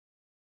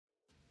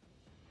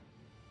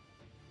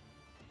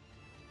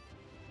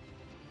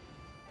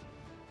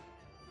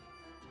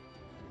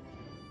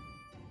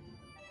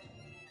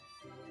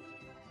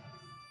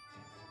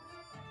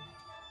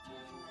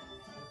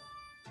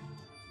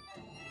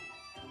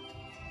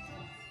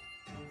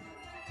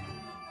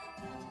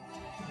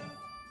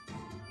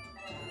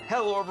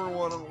Hello,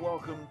 everyone, and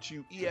welcome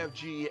to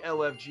EFG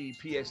LFG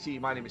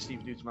PST. My name is Steve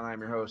Dutzman. I'm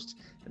your host,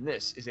 and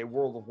this is a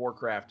World of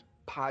Warcraft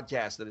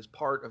podcast that is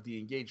part of the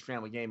Engaged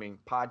Family Gaming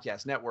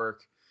Podcast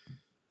Network.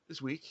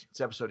 This week, it's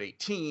episode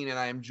 18, and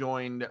I am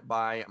joined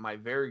by my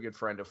very good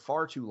friend of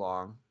far too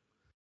long,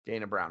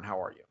 Dana Brown.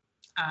 How are you?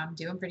 I'm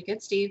doing pretty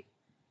good, Steve.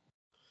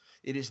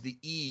 It is the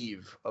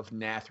eve of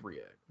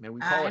Nathria. May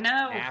we call it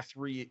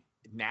Nathria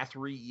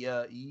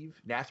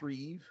Eve? Nathria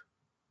Eve?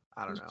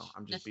 I don't know.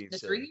 I'm just being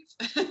silly.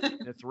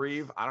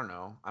 Nathrieve? I don't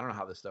know. I don't know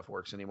how this stuff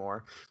works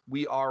anymore.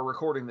 We are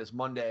recording this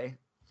Monday,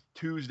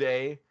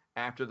 Tuesday,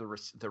 after the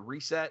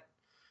reset.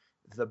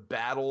 The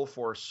battle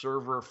for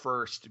server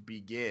first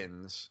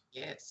begins.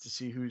 Yes. To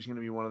see who's going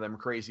to be one of them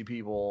crazy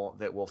people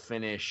that will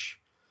finish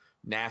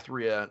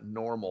Nathria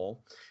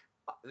normal.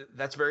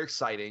 That's very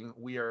exciting.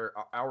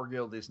 Our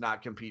guild is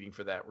not competing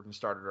for that. We're going to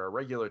start at our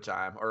regular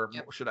time, or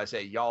should I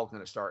say, y'all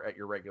going to start at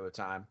your regular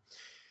time.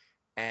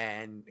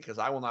 And because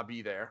I will not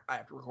be there, I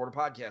have to record a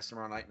podcast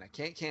tomorrow night, and I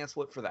can't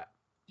cancel it for that.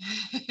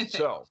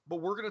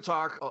 But we're going to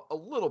talk a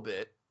little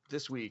bit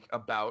this week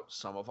about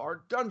some of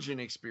our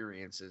dungeon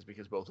experiences,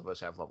 because both of us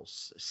have level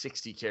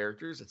 60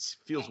 characters. It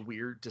feels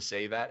weird to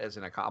say that as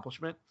an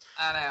accomplishment.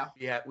 I know.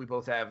 Yeah, we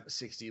both have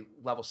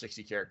level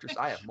 60 characters.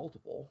 I have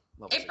multiple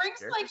level 60 brings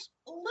characters. like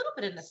a little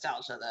bit of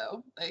nostalgia,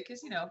 though,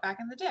 because, back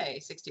in the day,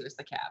 60 was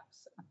the cap.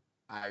 So.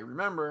 I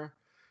remember.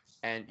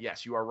 And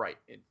yes, you are right.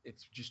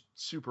 It's just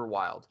super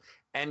wild.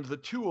 And the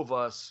two of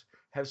us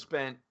have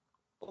spent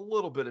a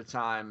little bit of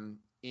time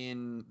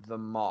in the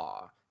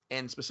Maw,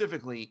 and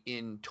specifically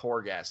in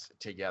Torghast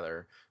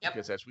together. Yep.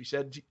 Because as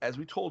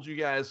we told you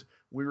guys,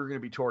 we were going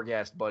to be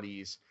Torghast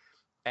buddies.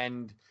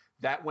 And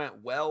that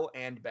went well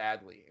and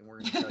badly. And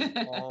we're going to tell you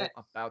all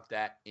about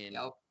that in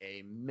a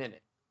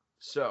minute.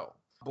 So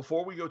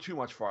before we go too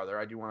much farther,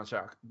 I do want to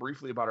talk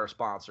briefly about our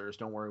sponsors.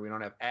 Don't worry, we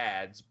don't have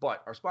ads,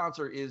 but our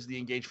sponsor is the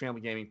Engaged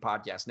Family Gaming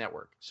Podcast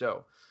Network.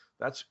 So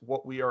that's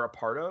what we are a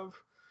part of.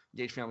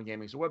 Engaged Family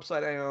Gaming is a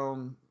website I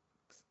own.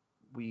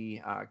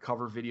 We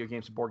cover video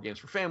games and board games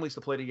for families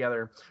to play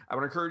together. I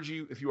would encourage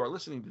you, if you are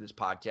listening to this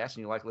podcast and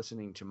you like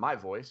listening to my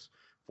voice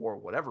for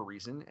whatever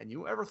reason, and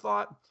you ever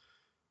thought,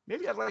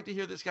 maybe I'd like to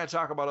hear this guy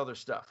talk about other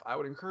stuff, I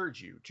would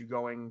encourage you to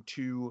going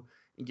to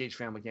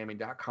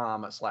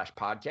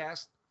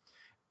engagedfamilygaming.com/podcast.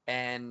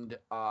 And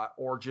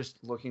or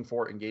just looking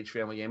for Engaged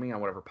Family Gaming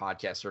on whatever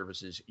podcast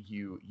services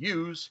you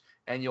use,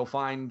 and you'll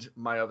find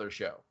my other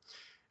show.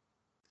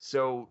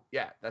 So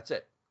yeah, that's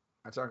it.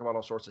 I talk about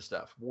all sorts of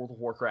stuff. World of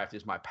Warcraft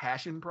is my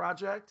passion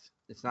project.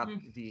 It's not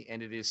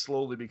and it is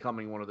slowly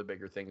becoming one of the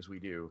bigger things we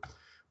do.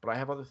 But I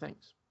have other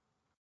things.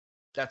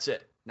 That's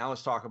it. Now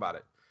let's talk about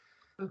it.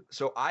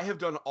 So I have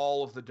done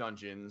all of the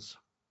dungeons.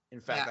 In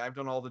fact, I've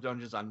done all the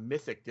dungeons on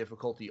Mythic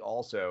difficulty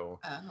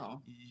also.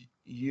 Oh.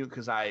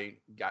 Because I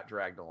got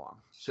dragged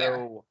along.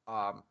 So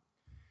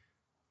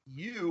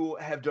you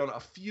have done a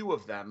few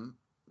of them.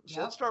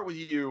 So let's start with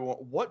you.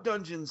 What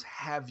dungeons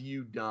have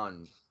you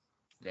done,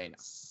 Dana?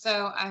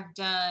 So I've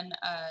done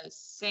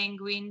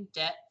Sanguine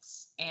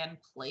Depths and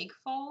Plague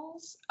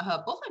Falls,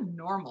 both on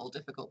normal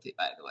difficulty,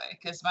 by the way,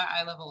 because my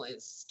eye level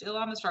is still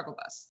on the struggle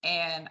bus.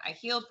 And I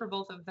healed for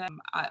both of them.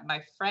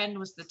 My friend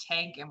was the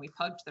tank, and we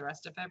pugged the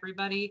rest of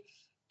everybody.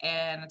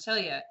 And I tell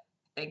you,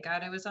 thank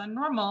God I was on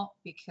normal,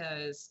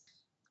 because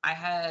I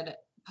had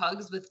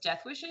pugs with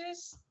death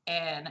wishes.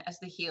 And as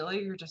the healer,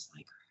 you're just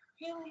like,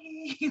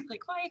 really?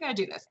 Like, why you gotta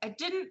do this? I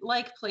didn't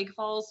like Plague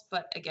Falls,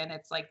 but again,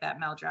 it's like that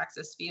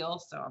Maldraxxus feel,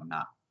 so I'm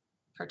not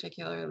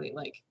particularly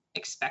like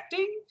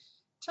expecting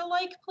to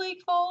like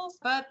Plague Falls,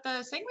 but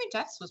the Sanguine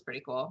Depths was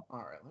pretty cool. All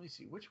right, let me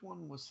see. Which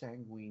one was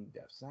Sanguine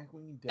Depths?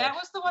 Sanguine Depths. That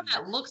was the one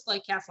that looks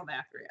like Castle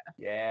Nathria.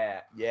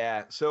 Yeah.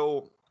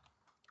 So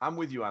I'm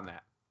with you on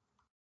that.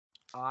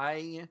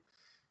 I'll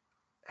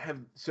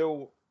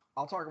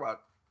talk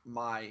about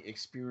my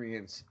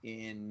experience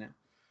in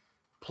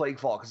Plague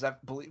Fall, because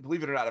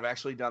believe it or not, I've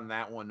actually done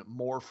that one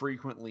more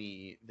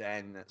frequently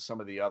than some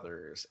of the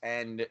others.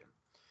 And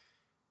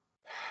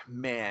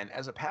man,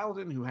 as a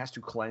paladin who has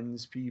to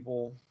cleanse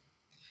people,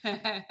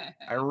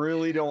 I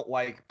really don't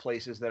like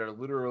places that are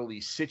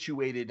literally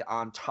situated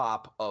on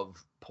top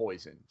of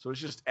poison. So it's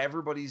just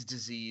everybody's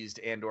diseased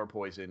and or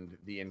poisoned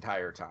the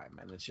entire time.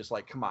 And it's just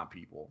like, come on,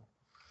 people.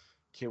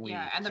 Can we?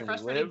 Yeah, and the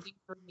frustrating thing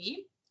for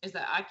me is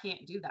that I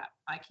can't do that.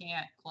 I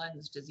can't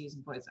cleanse disease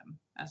and poison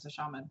as a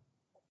shaman.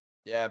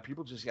 Yeah,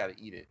 people just got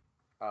to eat it,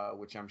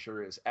 which I'm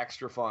sure is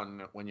extra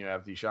fun when you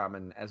have the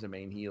shaman as a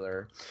main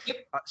healer. Yep.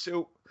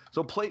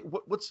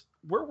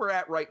 Where we're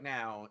at right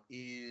now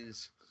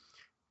is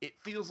it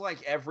feels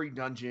like every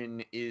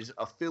dungeon is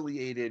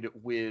affiliated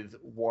with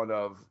one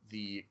of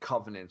the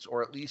covenants,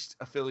 or at least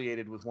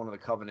affiliated with one of the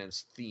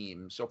covenants'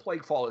 themes. So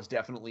Plaguefall is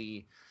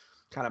definitely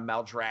kind of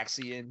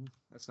Maldraxxian.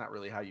 That's not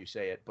really how you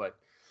say it, but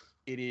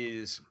it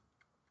is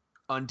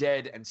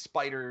undead and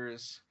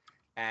spiders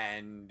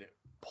and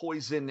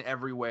poison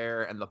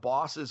everywhere, and the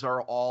bosses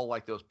are all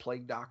like those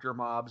plague doctor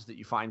mobs that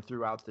you find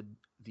throughout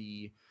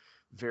the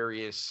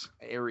various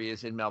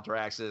areas in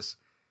Maldraxxus.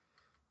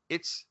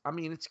 It's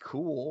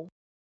cool.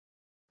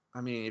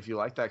 I mean, if you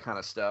like that kind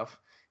of stuff,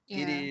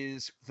 it Yeah.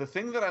 is the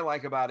thing that I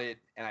like about it,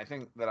 and I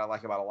think that I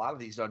like about a lot of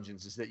these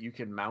dungeons is that you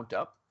can mount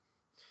up.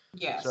 So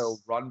Yes.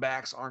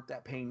 runbacks aren't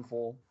that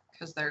painful.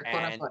 Because they're quote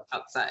And unquote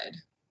outside.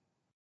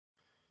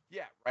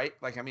 yeah, right.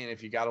 Like, I mean,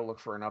 if you got to look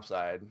for an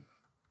upside,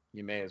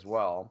 you may as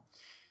well.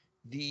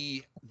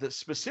 The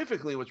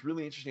specifically, what's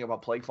really interesting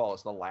about Plaguefall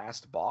is the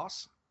last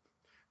boss,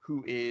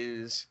 who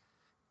is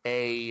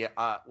a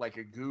like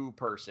a goo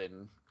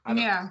person. I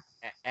don't. Yeah.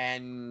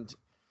 And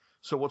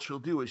so what she'll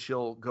do is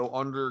she'll go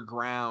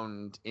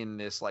underground in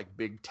this like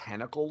big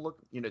tentacle look,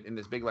 in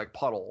this big like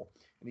puddle,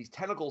 and these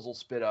tentacles will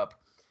spit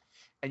up,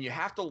 and you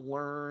have to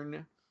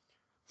learn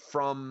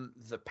from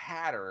the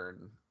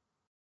pattern.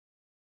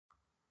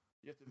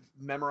 You have to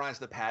memorize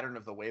the pattern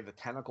of the way the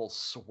tentacles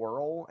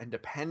swirl, and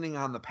depending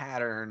on the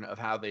pattern of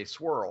how they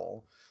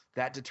swirl,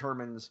 that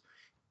determines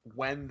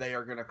when they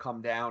are going to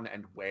come down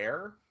and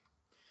where.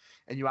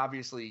 And you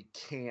obviously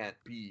can't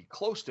be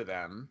close to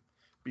them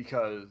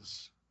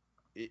because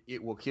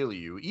it will kill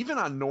you. Even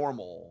on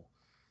normal,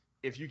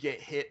 if you get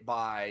hit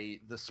by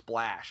the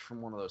splash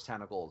from one of those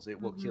tentacles,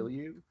 it will kill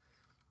you.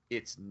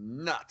 It's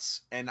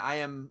nuts. And I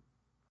am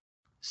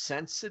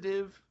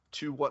sensitive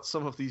to what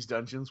some of these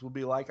dungeons will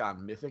be like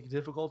on mythic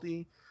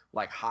difficulty,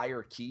 like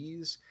higher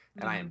keys,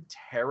 and I am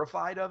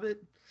terrified of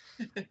it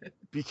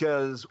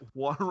because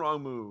one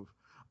wrong move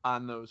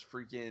on those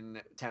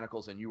freaking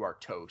tentacles and you are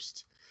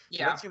toast.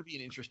 So that's going to be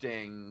an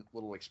interesting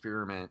little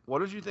experiment. What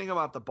did you think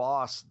about the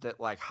boss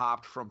that like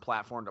hopped from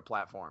platform to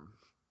platform?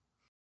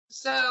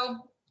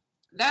 So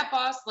that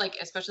boss, like,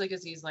 especially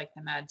because he's like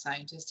the mad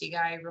scientisty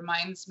guy,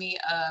 reminds me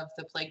of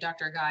the Plague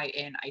Doctor guy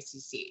in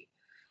ICC.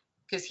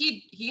 Because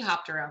he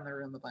hopped around the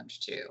room a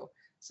bunch too.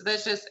 So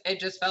it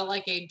just felt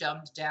like a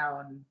dumbed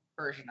down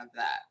version of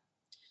that.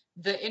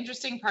 The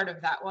interesting part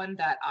of that one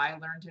that I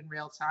learned in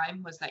real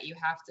time was that you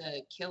have to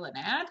kill an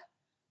ad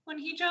when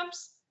he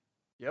jumps.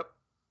 Yep.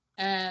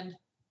 And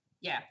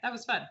yeah, that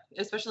was fun,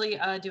 especially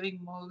doing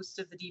most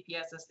of the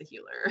DPS as the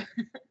healer.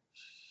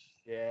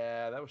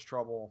 Yeah, that was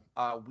trouble.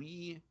 I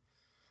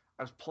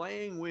was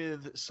playing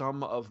with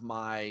some of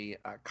my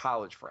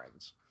college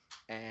friends,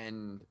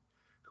 and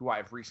who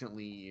I've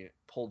recently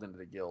pulled into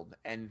the guild,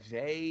 and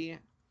they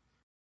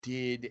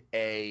did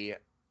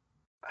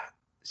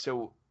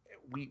so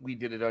we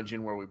did a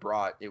dungeon where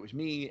it was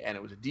me and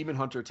it was a demon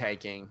hunter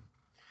tanking,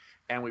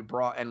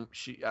 and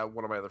she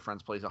one of my other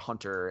friends plays a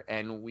hunter,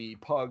 and we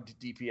pugged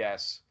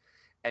DPS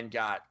and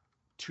got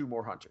 2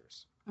 more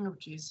hunters. Oh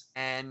jeez.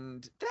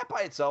 And that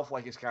by itself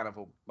like is kind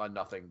of a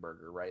nothing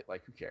burger, right?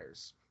 Like who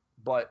cares?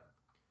 But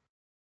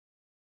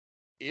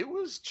it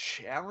was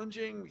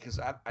challenging because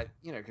I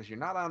because you're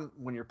not on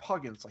when you're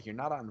pugging, it's like you're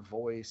not on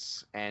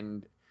voice,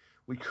 and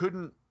we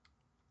couldn't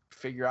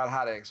figure out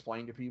how to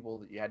explain to people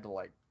that you had to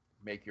like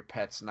make your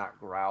pets not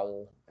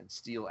growl and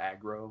steal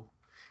aggro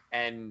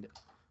and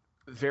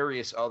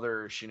various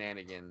other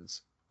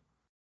shenanigans.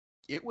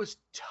 It was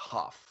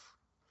tough.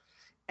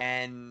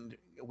 And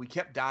we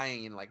kept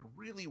dying in like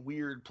really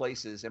weird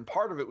places, and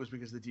part of it was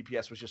because the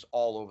DPS was just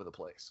all over the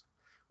place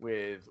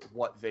with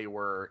what they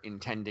were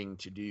intending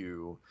to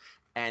do,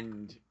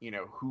 and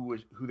who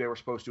they were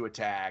supposed to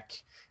attack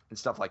and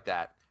stuff like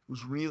that. It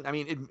was really, I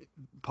mean,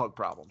 pug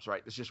problems,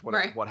 right? It's just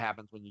what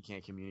happens when you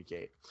can't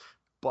communicate.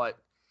 But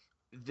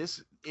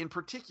this in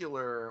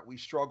particular, we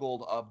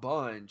struggled a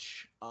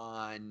bunch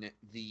on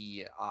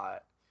the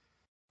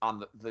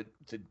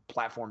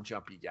platform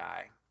jumpy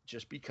guy,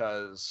 just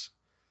because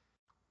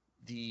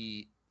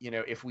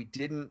if we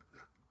didn't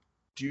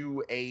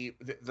do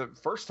the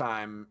first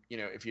time,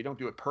 if you don't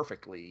do it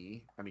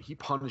perfectly, I mean, he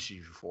punishes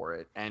you for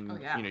it, and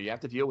you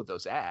have to deal with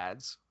those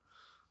ads,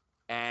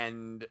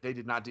 and they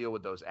did not deal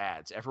with those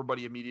ads.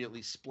 Everybody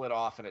immediately split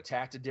off and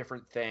attacked a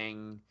different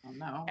thing. Oh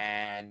no.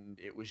 And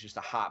it was just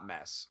a hot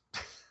mess.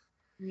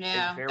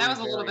 Yeah, that was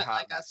a little bit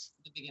like us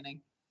at the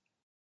beginning.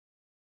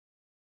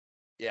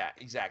 Yeah,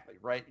 exactly.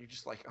 Right. You're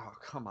just like, oh,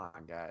 come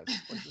on, guys.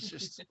 Let's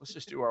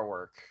just do our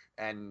work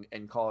and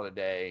call it a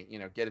day.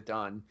 Get it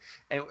done.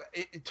 And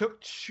it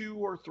took 2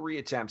 or 3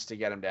 attempts to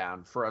get him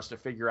down for us to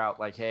figure out,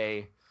 like,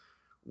 hey,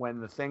 when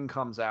the thing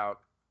comes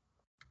out,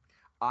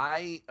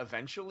 I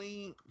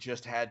eventually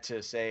just had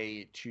to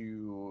say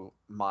to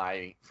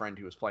my friend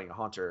who was playing a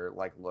hunter,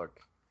 like, look,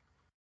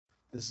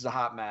 this is a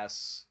hot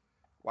mess.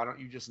 Why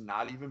don't you just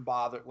not even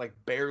bother, like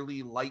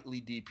barely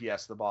lightly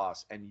DPS the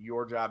boss, and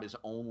your job is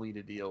only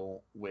to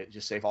deal with,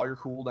 just save all your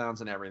cooldowns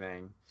and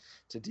everything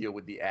to deal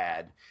with the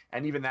ad.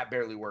 And even that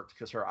barely worked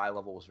because her eye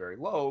level was very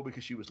low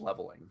because she was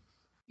leveling.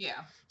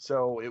 Yeah.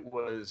 So it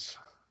was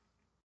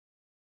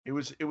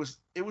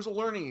a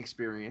learning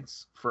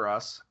experience for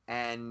us,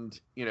 and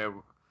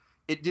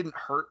it didn't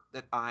hurt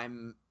that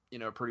I'm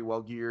a pretty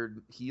well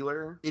geared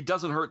healer. It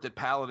doesn't hurt that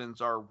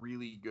paladins are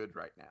really good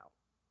right now.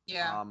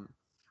 Yeah.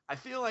 I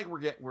feel like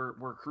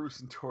we're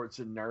cruising towards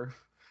a nerf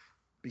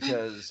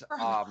because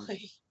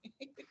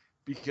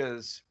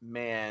because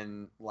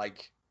man,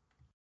 like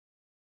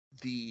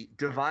the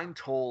divine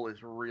toll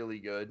is really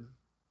good.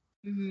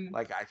 Mm-hmm.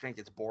 Like I think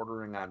it's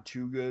bordering on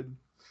too good.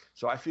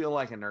 So I feel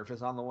like a nerf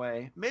is on the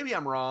way. Maybe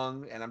I'm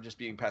wrong and I'm just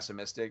being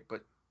pessimistic,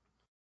 but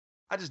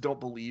I just don't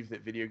believe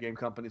that video game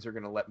companies are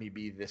going to let me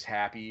be this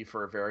happy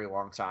for a very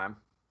long time.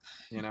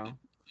 You know,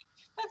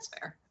 That's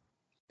fair.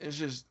 it's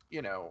just,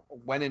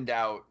 when in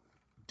doubt,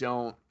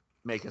 don't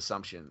make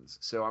assumptions.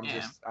 So I'm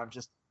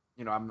just,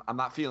 I'm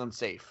not feeling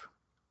safe.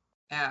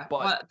 Yeah. But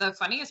well, the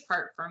funniest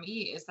part for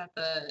me is that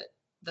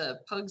the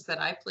pugs that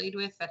I played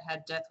with that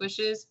had death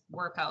wishes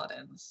were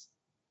paladins.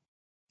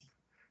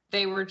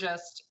 They were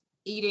just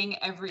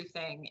eating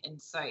everything in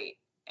sight,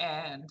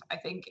 and I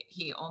think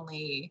he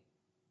only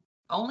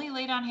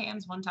laid on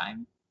hands one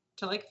time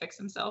to like fix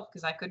himself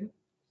because I couldn't.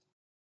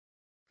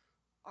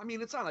 I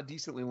mean, it's on a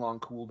decently long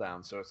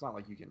cooldown, so it's not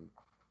like you can.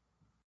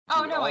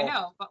 Oh no, I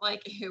know, but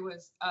like it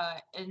was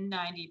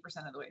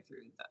 90% of the way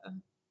through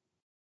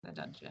the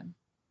dungeon.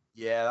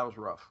 Yeah, that was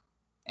rough.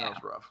 That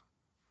was rough.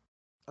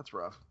 That's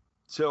rough.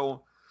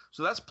 So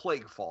that's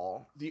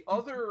Plaguefall. The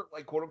other,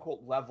 like, quote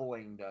unquote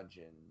leveling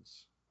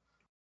dungeons.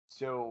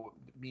 So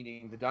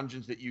meaning the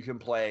dungeons that you can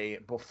play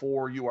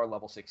before you are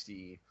level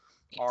 60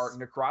 are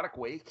Necrotic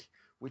Wake,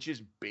 which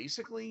is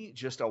basically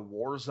just a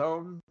war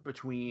zone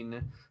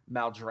between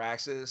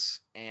Maldraxxus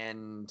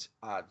and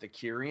the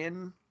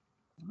Kyrian.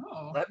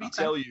 Oh, Let me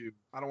tell you,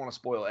 I don't want to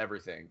spoil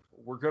everything.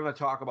 We're going to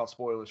talk about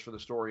spoilers for the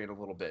story in a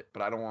little bit,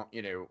 but I don't want,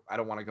 I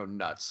don't want to go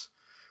nuts.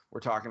 We're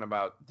talking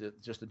about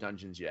just the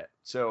dungeons yet.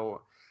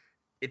 So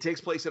it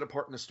takes place at a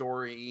part in the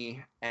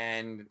story,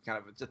 and kind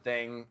of it's a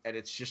thing, and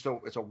it's just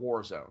it's a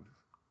war zone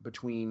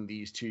between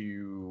these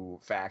two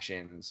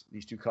factions,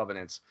 these two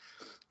covenants,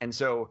 and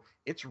so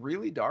it's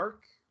really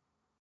dark.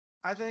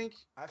 I think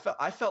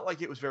I felt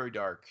like it was very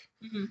dark,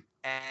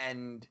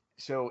 and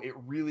so it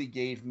really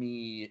gave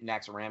me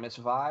Naxxramas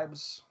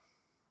vibes.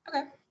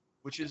 Okay.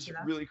 Which is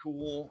really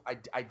cool.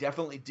 I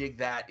definitely dig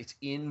that. It's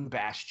in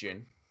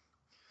Bastion.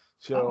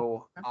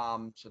 So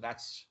so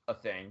that's a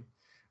thing.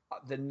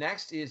 The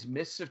next is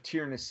Mists of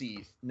Tir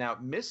Naseath. Now,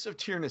 Mists of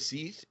Tir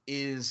Naseath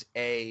is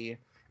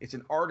it's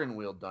an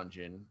Ardenweald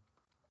dungeon.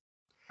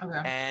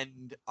 Okay.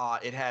 And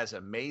it has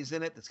a maze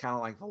in it that's kind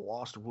of like the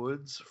Lost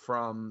Woods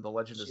from The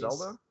Legend of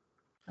Zelda.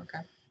 Okay.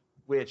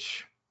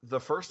 Which the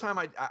first time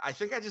I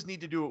think I just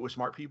need to do it with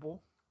smart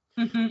people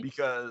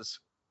because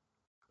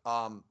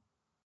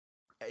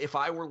if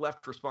I were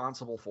left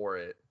responsible for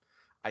it,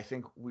 I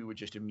think we would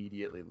just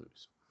immediately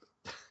lose.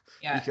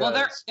 Yeah. Because,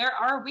 well, there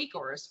are weak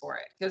auras for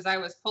it because I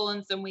was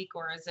pulling some weak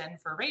auras in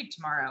for raid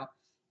tomorrow,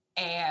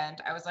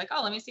 and I was like,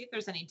 oh, let me see if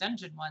there's any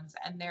dungeon ones,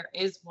 and there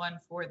is one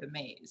for the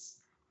maze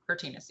for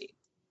Tir Naseath.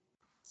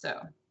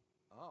 So.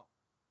 Oh.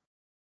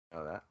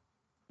 Know that?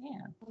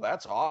 Yeah. Well,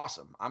 that's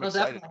awesome. I'm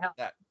excited about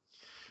that.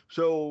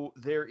 So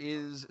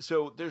there's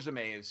a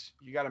maze.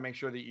 You got to make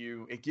sure that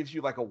it gives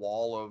you like a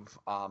wall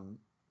of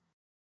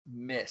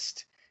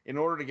mist. In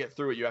order to get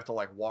through it, you have to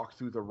like walk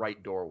through the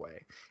right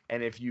doorway.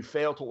 And if you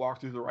fail to walk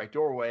through the right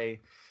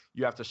doorway,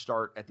 you have to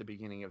start at the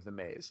beginning of the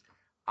maze.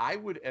 I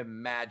would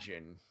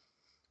imagine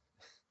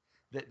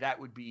that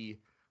would be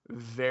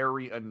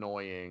very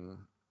annoying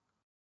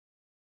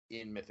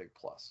in Mythic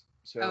Plus.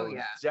 So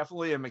it's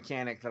definitely a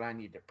mechanic that I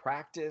need to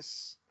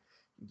practice,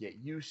 get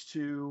used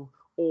to,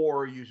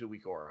 or use a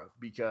weak aura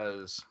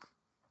because,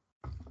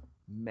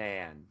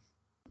 man,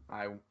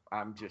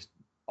 I'm just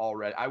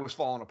already. I was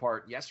falling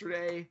apart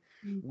yesterday.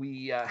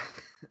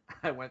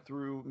 I went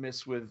through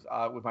Mists with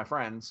my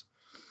friends,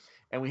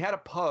 and we had a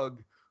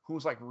pug who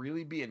was like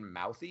really being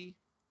mouthy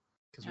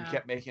because we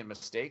kept making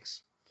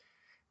mistakes,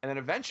 and then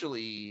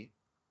eventually,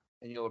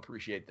 and you'll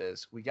appreciate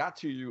this, we got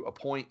to a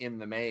point in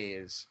the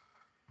maze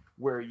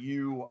where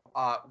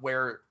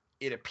where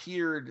it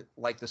appeared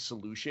like the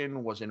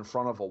solution was in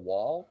front of a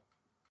wall.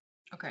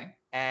 Okay.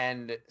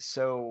 And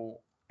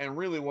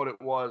really what it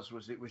was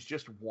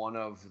just one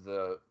of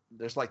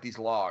there's like these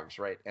logs,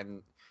 right?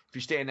 And if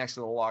you stand next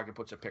to the log, it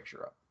puts a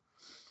picture up.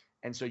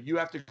 And so you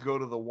have to go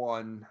to the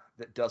one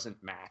that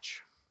doesn't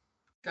match.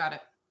 Got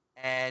it.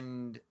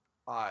 And,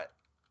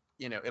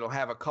 it'll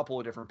have a couple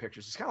of different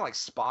pictures. It's kind of like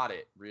Spot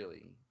It,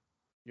 really.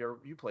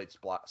 You played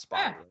Spot It.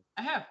 Yeah,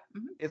 I have.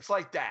 Mm-hmm. It's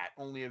like that,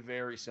 only a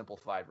very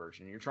simplified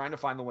version. You're trying to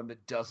find the one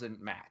that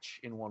doesn't match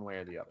in one way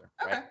or the other,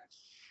 okay. Right?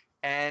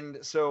 And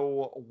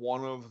so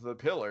one of the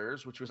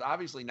pillars, which was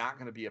obviously not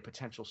going to be a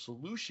potential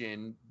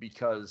solution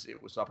because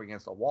it was up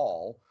against a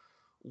wall,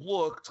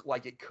 looked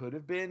like it could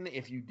have been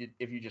if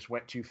you just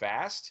went too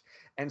fast.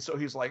 And so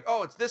he's like,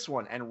 "Oh, it's this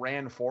one," and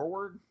ran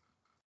forward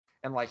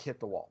and like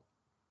hit the wall.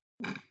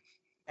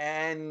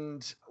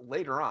 And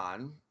later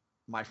on,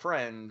 my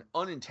friend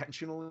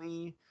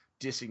unintentionally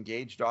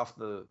disengaged off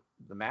the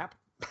map.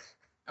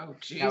 Oh,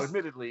 jeez. Now,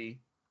 admittedly,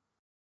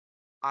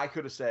 I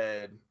could have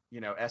said,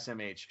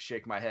 SMH,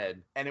 shake my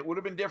head. And it would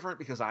have been different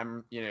because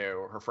I'm,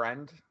 her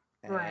friend.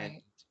 And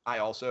right. I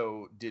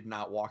also did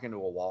not walk into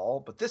a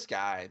wall. But this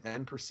guy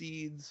then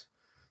proceeds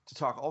to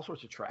talk all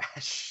sorts of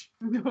trash.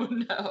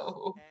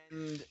 No.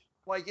 And,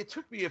 like, it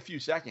took me a few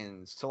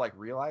seconds to, like,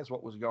 realize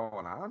what was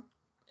going on.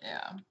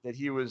 Yeah. That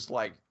he was,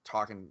 like,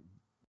 talking.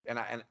 And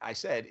I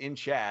said in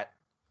chat,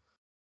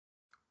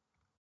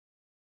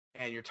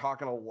 and you're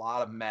talking a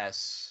lot of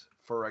mess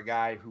for a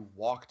guy who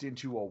walked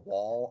into a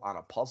wall on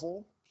a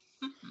puzzle,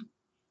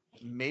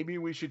 maybe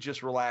we should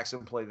just relax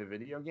and play the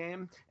video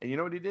game. And you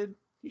know what he did?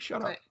 He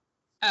shut up.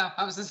 Oh,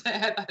 I was going to say,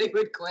 I thought he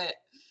would quit.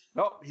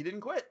 No, he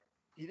didn't quit.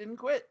 He didn't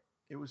quit.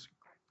 It was,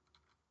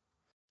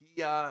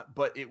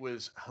 but it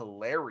was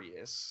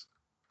hilarious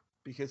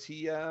because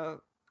he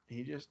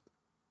just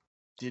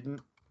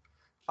didn't.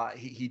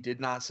 He did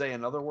not say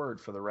another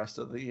word for the rest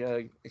of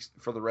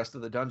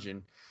the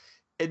dungeon.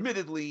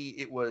 Admittedly,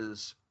 it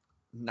was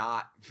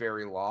not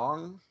very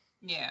long.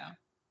 Yeah.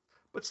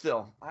 But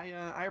still,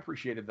 I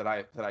appreciated that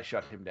I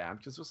shut him down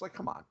because it was like,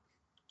 come on,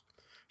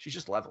 she's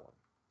just leveling.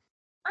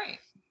 Right.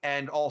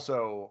 And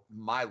also,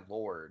 my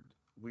lord,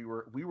 we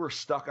were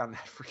stuck on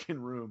that freaking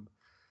room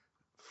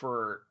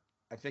for,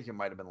 I think it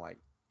might have been like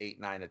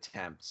 8-9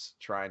 attempts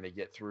trying to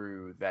get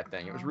through that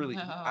thing. It was really,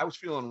 I was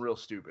feeling real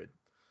stupid.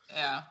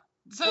 Yeah.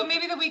 So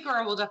maybe the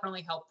WeakAura will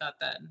definitely help that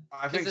then.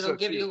 I think it'll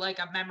give you like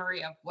a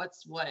memory of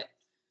what's what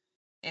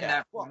in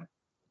that room. Well,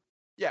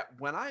 yeah,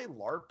 when I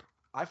LARP,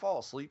 I fall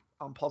asleep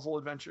on puzzle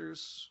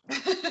adventures.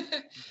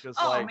 Because,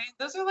 man,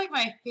 those are like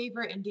my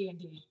favorite in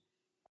D&D.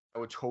 I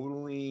would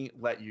totally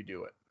let you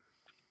do it.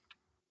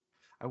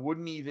 I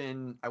wouldn't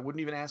even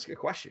ask a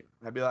question.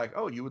 I'd be like,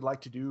 "Oh, you would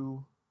like to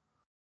do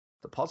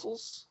the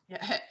puzzles?"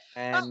 Yeah.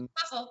 And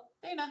puzzle,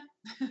 Dana.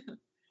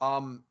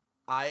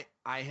 I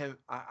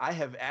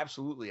have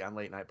absolutely on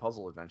late night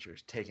puzzle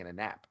adventures taken a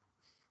nap,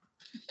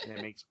 and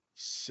it makes me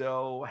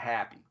so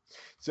happy.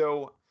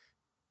 So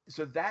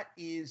that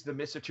is the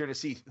Miss Eterna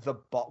Seath,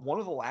 one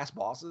of the last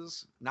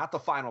bosses, not the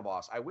final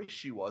boss. I wish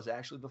she was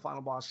actually the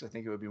final boss because I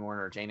think it would be more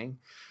entertaining.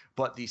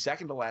 But the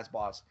second to last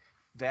boss,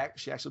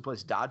 she actually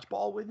plays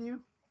dodgeball with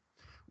you,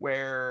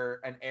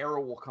 where an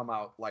arrow will come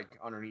out like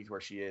underneath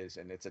where she is,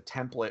 and it's a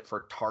template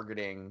for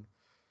targeting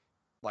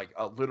like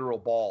a literal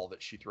ball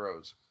that she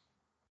throws.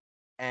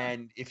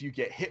 And if you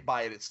get hit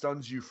by it, it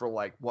stuns you for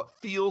like what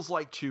feels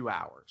like 2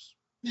 hours.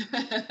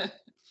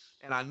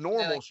 And on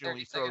normal, she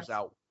only throws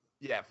out.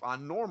 Yeah,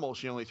 on normal,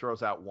 she only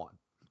throws out 1.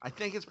 I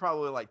think it's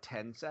probably like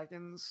 10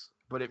 seconds,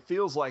 but it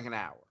feels like an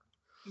hour.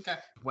 Okay.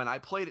 When I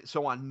played it,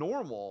 so on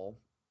normal,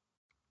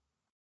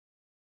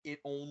 it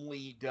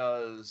only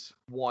does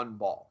 1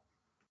 ball.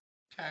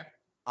 Okay.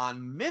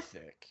 On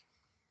Mythic,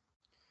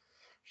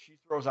 she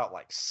throws out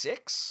like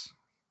 6.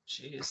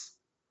 Jeez.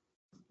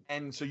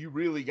 And so you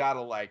really got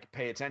to like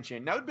pay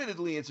attention. Now,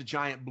 admittedly, it's a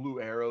giant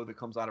blue arrow that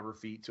comes out of her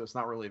feet, so it's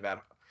not really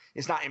that.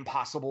 It's not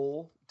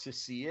impossible to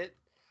see it,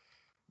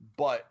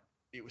 but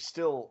it was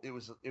still it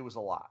was a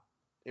lot.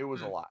 It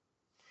was a lot.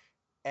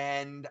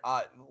 And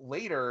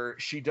later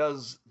she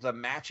does the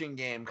matching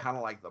game, kind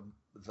of like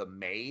the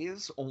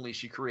maze, only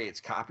she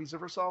creates copies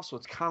of herself. So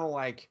it's kind of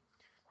like,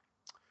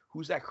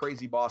 who's that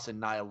crazy boss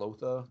in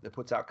Nyalotha that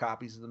puts out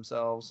copies of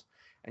themselves,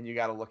 and you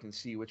got to look and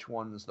see which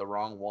one's the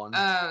wrong one.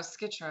 Oh,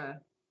 Skitra.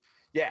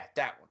 Yeah,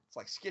 that one. It's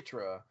like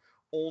Skitra,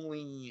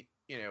 only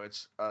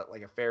it's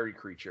like a fairy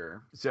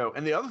creature. So,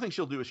 and the other thing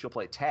she'll do is she'll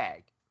play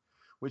tag,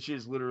 which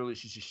is literally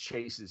she just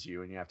chases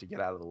you and you have to get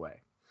out of the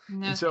way.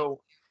 No, and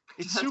so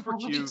it's super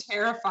cute.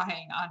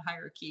 Terrifying on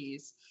higher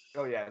keys.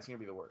 Oh yeah, it's gonna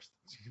be the worst.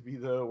 It's gonna be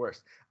the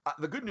worst.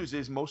 The good news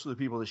is most of the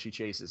people that she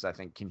chases, I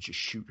think, can just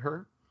shoot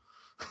her.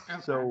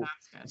 Okay, so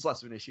it's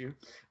less of an issue.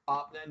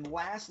 Then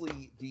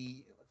lastly,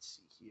 let's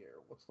see here.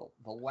 What's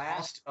the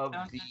last of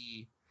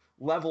the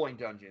leveling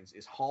dungeons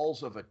is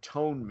Halls of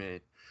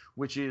Atonement,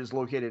 which is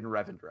located in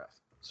Revendreth.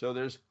 So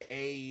there's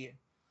a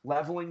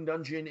leveling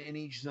dungeon in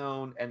each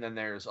zone, and then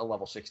there's a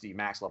level 60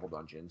 max level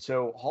dungeon.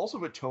 So Halls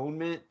of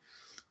Atonement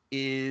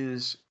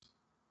is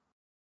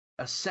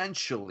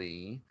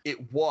essentially,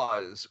 it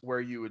was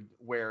where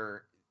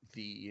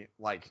the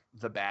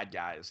bad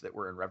guys that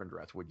were in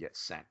Revendreth would get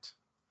sent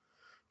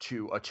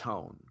to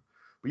atone.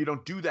 But you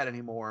don't do that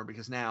anymore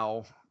because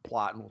now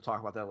plot, and we'll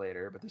talk about that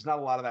later, but there's not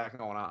a lot of that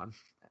going on,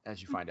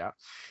 as you find out.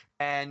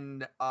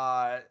 And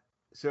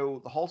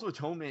so the Halls of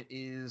Atonement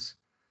is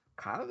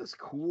kind of this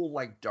cool,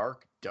 like,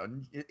 dark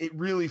dungeon. It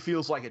really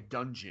feels like a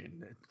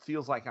dungeon. It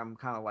feels like I'm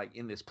kind of like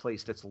in this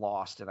place that's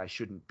lost and I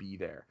shouldn't be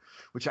there,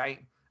 which I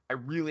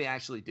really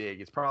actually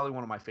dig. It's probably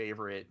one of my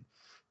favorite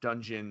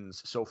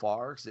dungeons so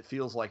far because it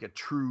feels like a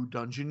true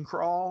dungeon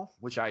crawl,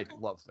 which I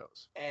love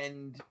those.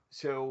 And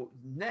so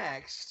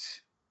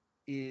next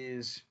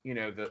is,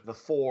 the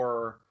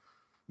 4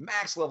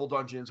 max level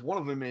dungeons. One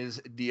of them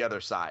is The Other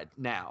Side.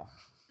 Now,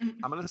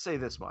 I'm going to say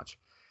this much.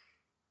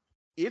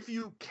 If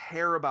you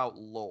care about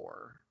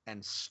lore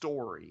and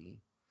story,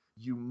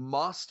 you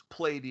must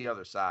play The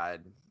Other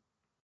Side,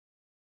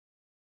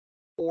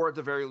 or at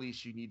the very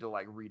least, you need to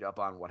like read up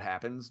on what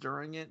happens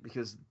during it,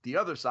 because The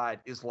Other Side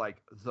is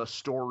like the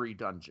story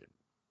dungeon.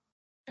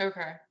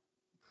 Okay.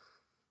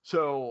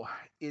 So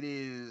it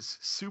is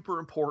super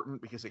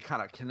important because it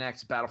kind of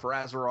connects Battle for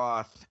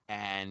Azeroth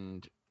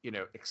and,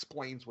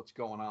 explains what's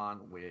going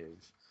on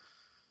with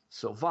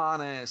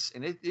Sylvanas,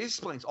 and it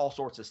explains all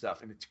sorts of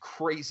stuff, and it's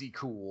crazy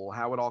cool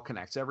how it all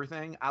connects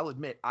everything. I'll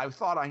admit, I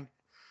thought I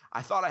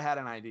had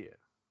an idea,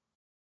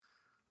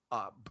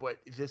 But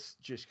this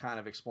just kind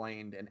of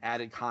explained and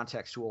added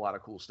context to a lot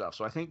of cool stuff.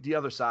 So I think The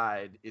Other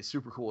Side is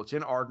super cool. It's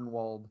in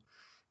Ardenwald,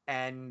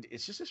 and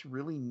it's just this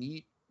really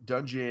neat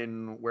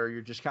dungeon where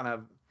you're just kind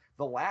of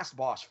the last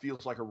boss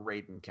feels like a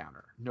raid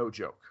encounter. No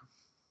joke.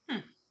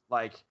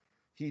 Like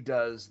he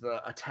does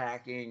the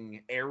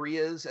attacking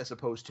areas as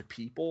opposed to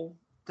people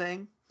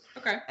thing.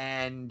 Okay.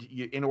 And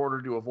in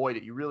order to avoid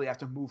it, you really have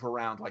to move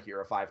around like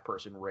you're a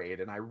 5-person raid.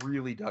 And I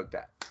really dug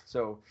that.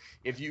 So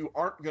if you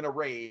aren't going to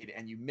raid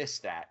and you miss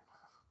that,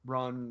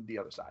 run The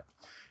Other Side.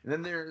 And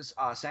then there's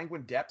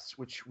Sanguine Depths,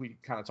 which we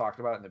kind of talked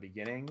about in the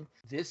beginning.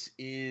 This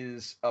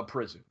is a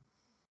prison.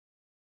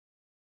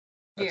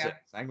 That's it.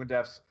 Sanguine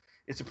Depths.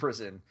 It's a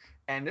prison.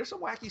 And there's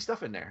some wacky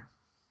stuff in there.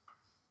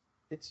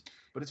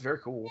 But it's very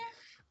cool.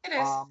 Yeah,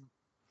 it is.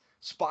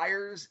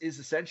 Spires is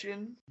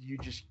Ascension.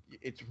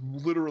 It's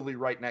literally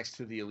right next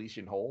to the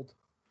Elysian Hold.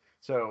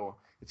 So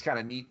it's kind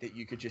of neat that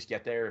you could just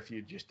get there if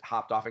you just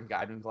hopped off and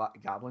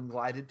goblin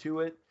glided to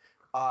it.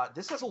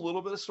 This has a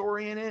little bit of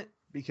story in it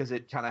because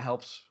it kind of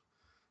helps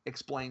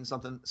explain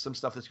some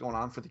stuff that's going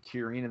on for the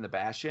Kyrian and the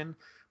Bastion.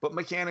 But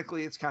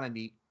mechanically, it's kind of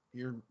neat.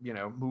 You're,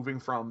 moving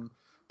from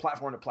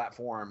platform to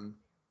platform,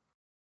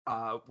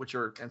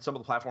 and some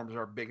of the platforms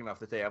are big enough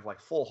that they have like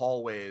full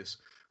hallways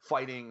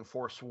fighting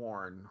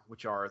Forsworn,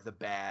 which are the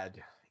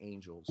bad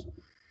angels.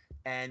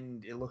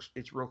 And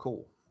it's real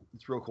cool.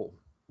 It's real cool.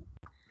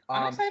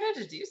 I'm excited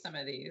to do some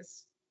of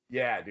these.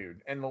 Yeah,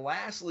 dude. And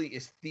lastly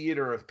is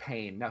Theater of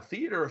Pain. Now,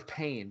 Theater of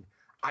Pain,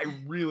 I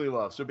really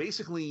love. So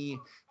basically,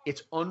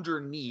 it's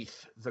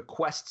underneath the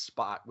quest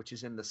spot, which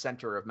is in the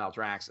center of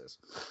Maldraxxus.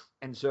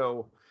 And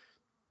so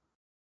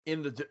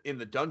in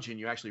the dungeon,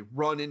 you actually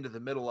run into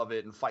the middle of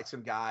it and fight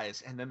some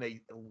guys, and then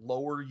they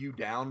lower you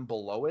down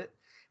below it.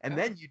 And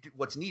then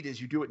what's neat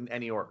is you do it in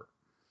any order.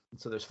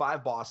 And so there's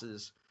 5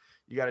 bosses.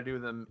 You got to do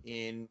them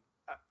in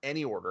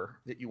any order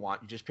that you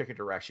want. You just pick a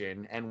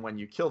direction, and when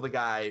you kill the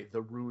guy, the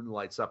rune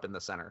lights up in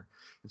the center.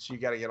 And so you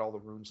got to get all the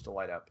runes to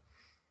light up.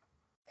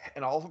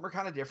 And all of them are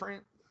kind of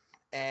different.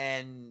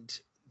 And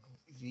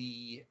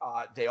they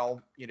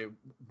all,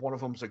 one of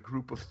them's a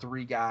group of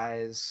 3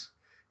 guys,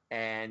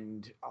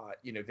 and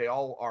they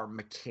all are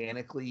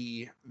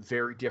mechanically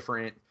very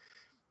different,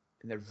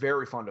 and they're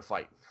very fun to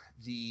fight.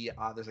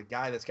 There's a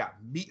guy that's got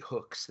meat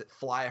hooks that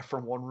fly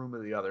from one room to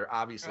the other.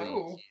 Obviously,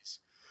 he's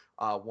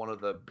one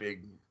of the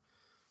big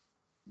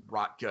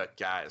rot gut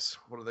guys.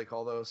 What do they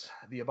call those?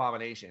 The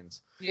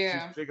abominations.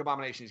 Yeah. He's a big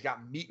abomination. He's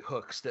got meat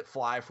hooks that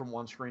fly from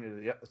one screen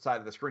to the side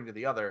of the screen to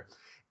the other,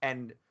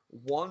 and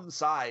one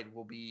side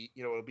will be,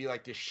 it'll be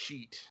like this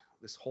sheet,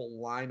 this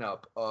whole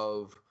lineup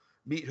of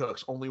meat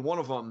hooks. Only one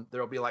of them,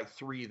 there'll be like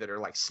 3 that are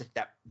like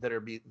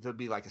they'll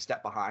be like a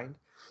step behind.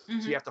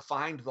 So you have to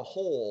find the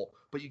hole,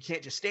 but you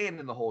can't just stand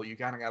in the hole. You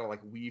kind of got to like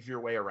weave your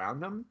way around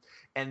them.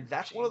 And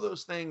that's one of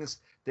those things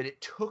that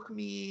it took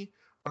me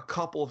a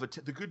couple of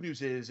the good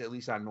news is, at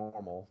least on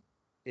normal,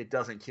 it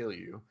doesn't kill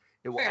you.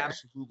 It will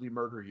absolutely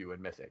murder you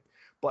in Mythic.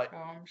 But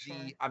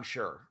I'm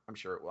sure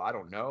it will. I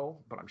don't know,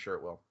 but I'm sure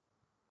it will.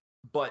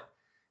 But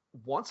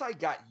once I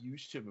got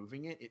used to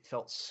moving it, it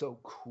felt so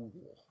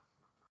cool.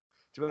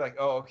 To be like,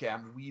 oh, okay,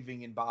 I'm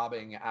weaving and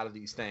bobbing out of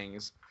these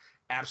things.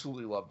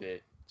 Absolutely loved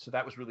it. So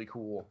that was really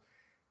cool.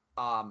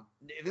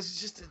 This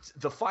is just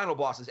the final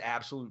boss is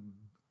absolute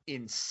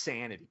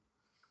insanity.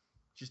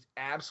 Just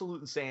absolute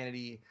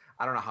insanity.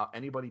 I don't know how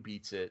anybody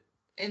beats it.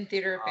 In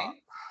Theater of Pain?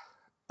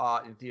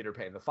 In Theater of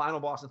Pain. The final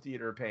boss in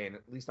Theater of Pain,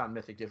 at least on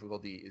Mythic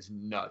difficulty, is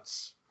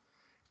nuts.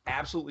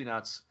 Absolutely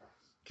nuts.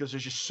 Because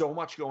there's just so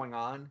much going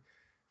on.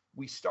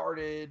 We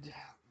started,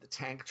 the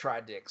tank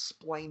tried to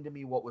explain to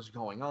me what was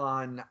going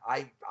on.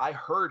 I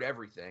heard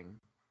everything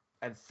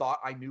and thought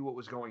I knew what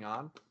was going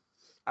on.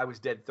 I was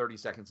dead 30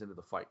 seconds into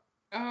the fight.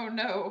 Oh,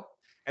 no.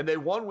 And they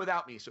won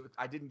without me, so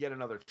I didn't get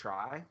another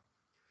try.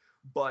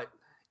 But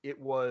it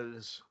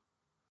was,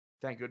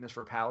 thank goodness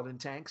for Paladin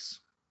tanks.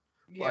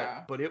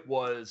 Yeah. But it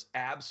was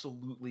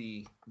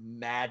absolutely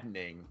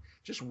maddening.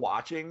 Just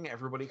watching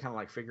everybody kind of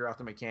like figure out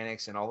the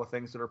mechanics and all the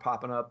things that are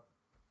popping up.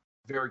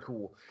 Very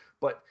cool.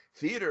 But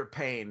Theater of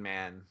Pain,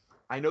 man,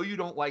 I know you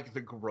don't like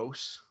the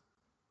gross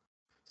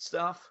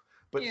stuff,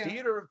 but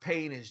Theater of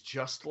Pain is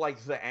just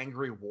like the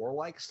angry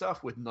warlike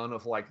stuff with none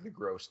of like the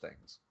gross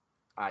things,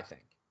 I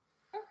think.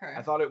 Okay.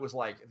 I thought it was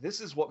like,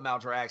 this is what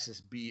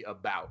Maldraxxus be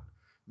about,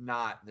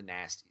 not the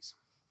nasties.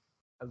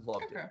 I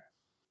loved it.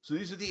 So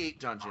these are the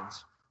 8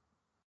 dungeons.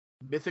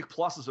 Mythic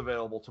Plus is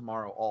available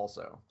tomorrow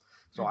also.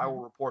 So I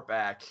will report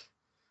back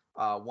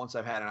once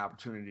I've had an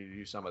opportunity to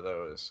do some of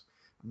those.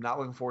 I'm not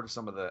looking forward to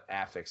some of the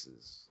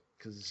affixes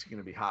because it's going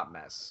to be a hot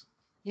mess.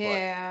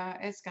 Yeah,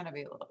 it's going to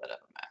be a little bit of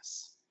a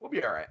mess. We'll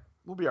be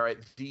all right.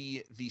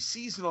 The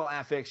seasonal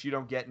affix you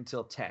don't get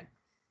until 10,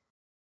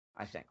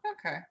 I think.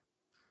 Okay.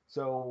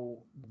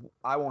 So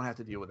I won't have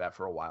to deal with that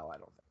for a while, I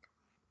don't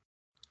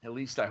think. At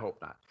least I hope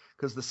not.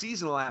 Because the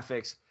seasonal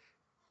affix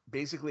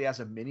basically has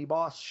a mini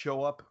boss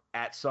show up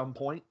at some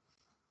point.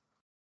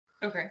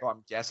 Okay. So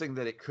I'm guessing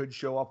that it could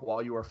show up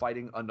while you are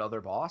fighting another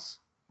boss.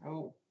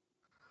 Oh.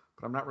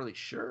 But I'm not really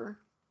sure.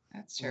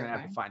 That's terrifying. We're going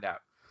to have to find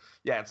out.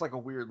 Yeah, it's like a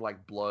weird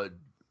like blood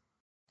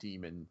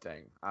demon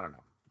thing. I don't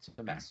know. It's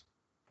a mess.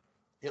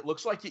 It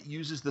looks like it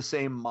uses the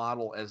same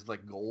model as the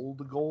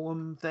gold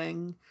golem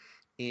thing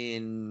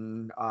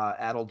in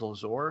Adel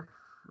Dozor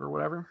or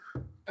whatever.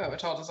 Oh,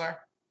 Ataldazar.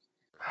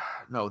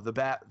 No, the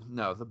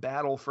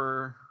battle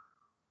for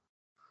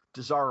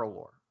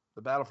Dazar'alor.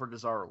 The battle for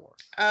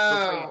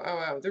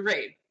Dazar'alor. The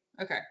raid.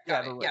 Okay,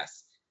 got it.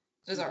 Yes.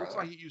 It looks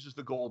like it uses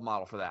the gold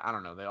model for that. I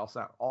don't know. They all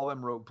sound all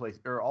them rogue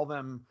places or all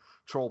them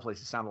troll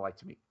places sound alike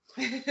to me.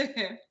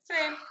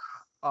 Same.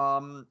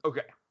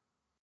 Okay.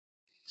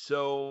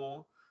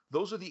 So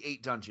those are the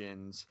 8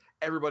 dungeons.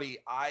 Everybody,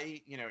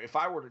 if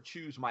I were to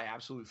choose my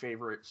absolute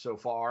favorite so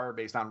far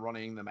based on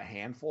running them a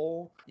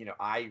handful,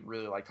 I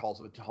really like Hall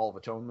of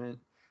Atonement.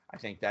 I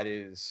think that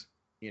is,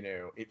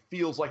 it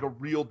feels like a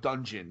real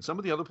dungeon. Some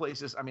of the other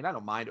places, I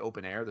don't mind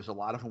open air. There's a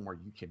lot of them where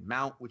you can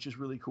mount, which is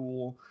really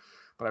cool.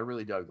 But I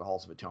really dug the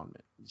Halls of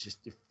Atonement.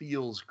 It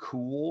feels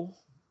cool.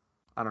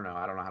 I don't know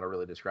how to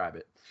really describe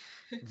it.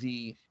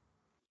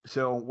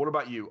 So what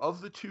about you?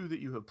 Of the 2 that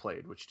you have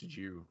played, which did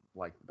you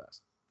like the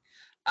best?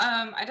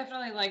 I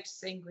definitely liked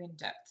Sanguine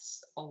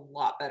Depths a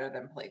lot better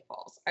than Plague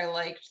Falls. I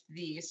liked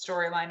the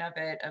storyline of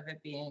it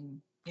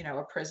being,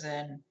 a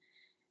prison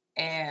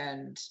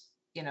and,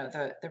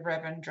 the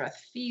Revendreth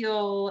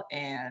feel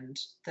and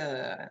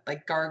the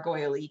like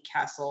gargoyle-y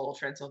Castle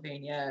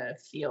Transylvania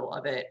feel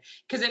of it.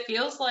 Because it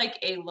feels like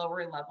a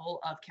lower level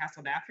of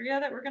Castle Nathria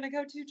that we're going to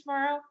go to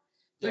tomorrow,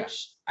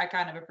 which I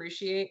kind of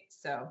appreciate.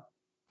 So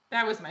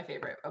that was my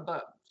favorite,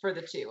 but for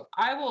the 2.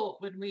 I will,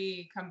 when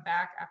we come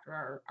back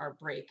after our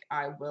break,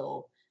 I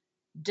will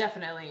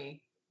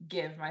definitely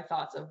give my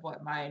thoughts of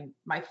what my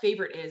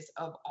favorite is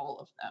of all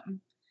of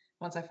them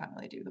once I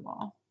finally do them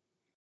all.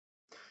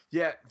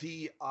 Yeah,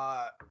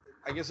 I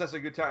guess that's a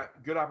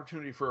good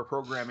opportunity for a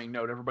programming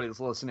note. Everybody that's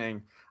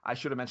listening, I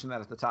should have mentioned that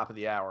at the top of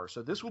the hour.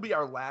 So this will be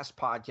our last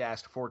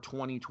podcast for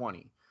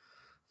 2020.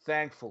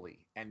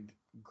 Thankfully, and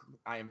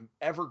I am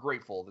ever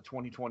grateful that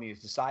 2020 is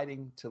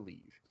deciding to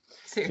leave.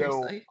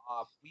 Seriously.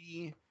 So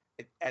we,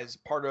 as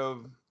part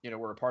of,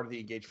 we're a part of the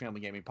Engage Family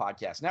Gaming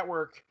Podcast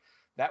Network.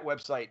 That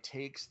website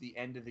takes the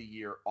end of the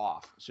year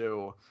off.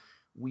 So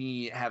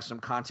we have some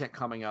content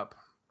coming up,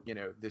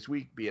 this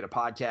week, be it a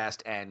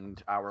podcast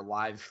and our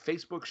live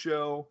Facebook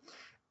show.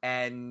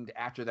 And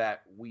after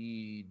that,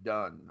 we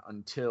done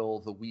until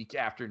the week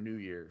after New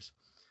Year's.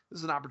 This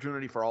is an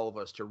opportunity for all of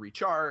us to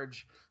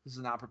recharge. This is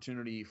an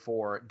opportunity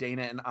for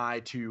Dana and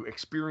I to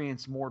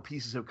experience more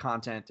pieces of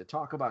content to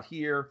talk about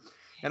here,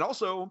 and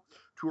also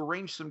to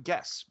arrange some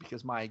guests,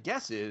 because my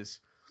guess is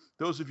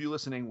those of you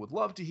listening would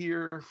love to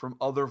hear from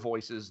other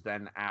voices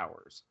than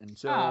ours. And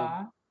so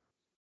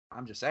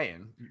I'm just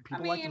saying,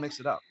 people like to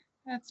mix it up.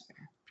 That's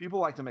fair. People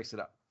like to mix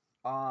it up.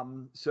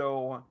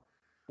 So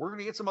we're going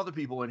to get some other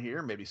people in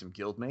here, maybe some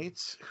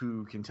guildmates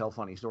who can tell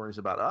funny stories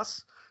about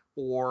us,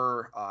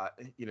 or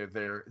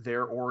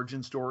their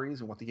origin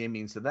stories and what the game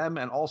means to them,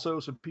 and also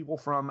some people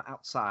from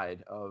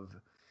outside of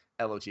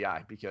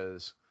LOTI,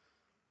 because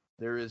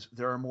there's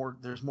more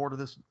to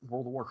this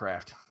World of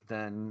Warcraft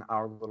than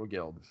our little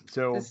guild.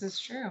 So this is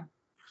true.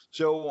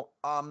 So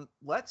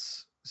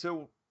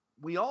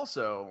we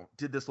also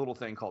did this little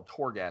thing called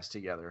Torghast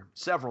together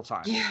several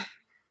times. Yeah,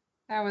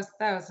 that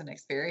was an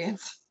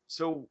experience.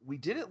 So we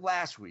did it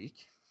last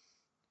week,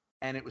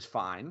 and it was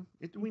fine.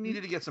 We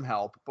needed to get some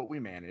help, but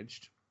we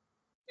managed.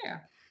 Yeah.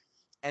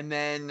 And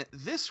then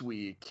this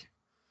week,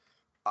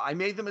 I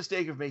made the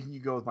mistake of making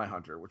you go with my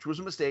hunter, which was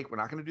a mistake. We're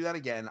not going to do that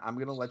again. I'm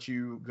going to let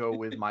you go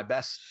with my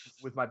best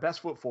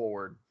foot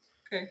forward.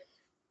 Okay.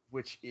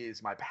 Which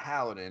is my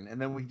paladin,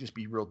 and then we can just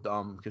be real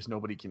dumb because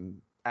nobody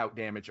can out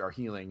damage our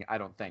healing, I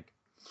don't think.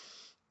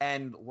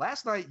 And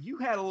last night you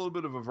had a little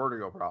bit of a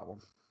vertigo problem.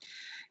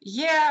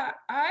 Yeah,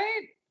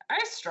 I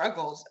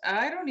struggled.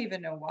 I don't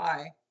even know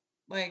why.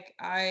 Like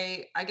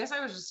I guess I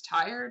was just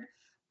tired.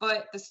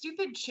 But the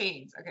stupid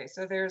chains. Okay,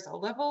 so there's a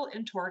level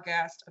in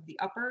Torghast of the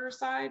upper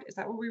side. Is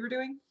that what we were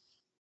doing?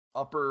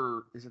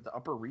 Is it the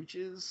upper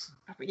reaches?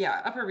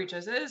 Upper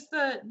reaches. It is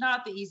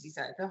not the easy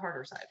side, the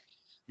harder side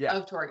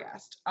of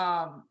Torghast.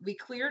 We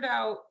cleared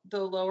out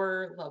the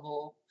lower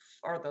level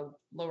or the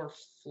lower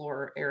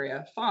floor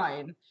area,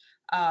 fine.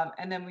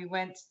 And then we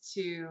went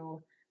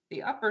to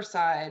the upper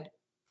side,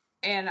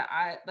 and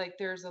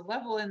there's a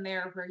level in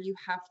there where you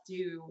have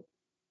to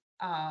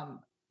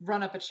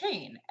run up a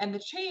chain, and the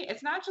chain,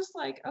 it's not just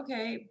like,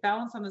 okay,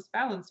 balance on this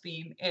balance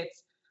beam,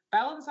 it's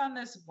balance on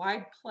this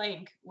wide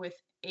plank with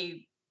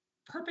a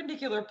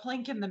perpendicular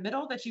plank in the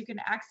middle that you can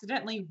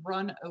accidentally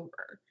run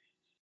over.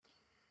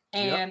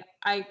 And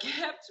I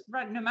kept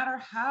running, no matter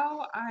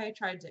how I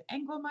tried to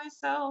angle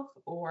myself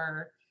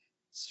or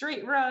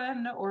straight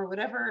run or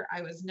whatever,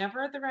 I was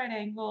never at the right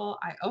angle.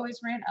 I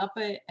always ran up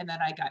it, and then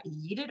I got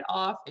yeeted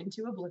off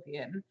into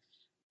oblivion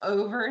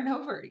over and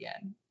over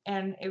again,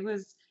 and it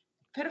was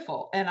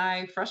pitiful, and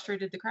I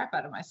frustrated the crap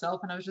out of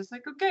myself, and I was just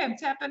like, okay, I'm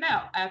tapping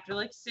out after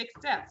like 6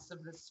 deaths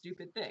of this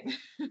stupid thing.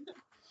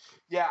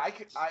 Yeah,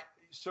 you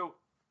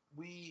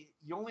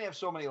only have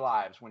so many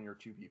lives when you're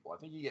 2 people. I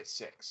think you get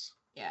 6.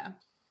 Yeah.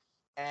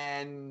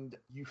 and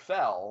you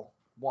fell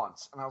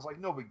once, and I was like,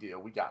 no big deal,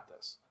 we got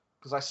this.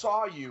 Because I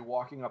saw you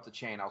walking up the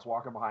chain. I was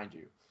walking behind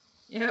you.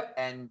 Yep.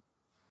 And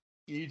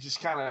you just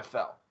kind of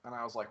fell. And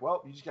I was like,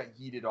 well, you just got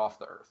yeeted off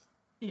the earth.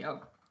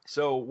 Yep.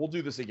 So we'll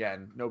do this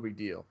again. No big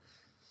deal.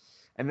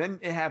 And then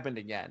it happened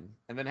again.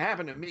 And then it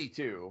happened to me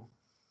too.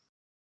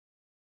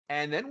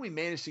 And then we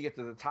managed to get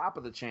to the top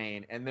of the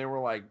chain, and there were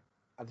like,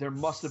 there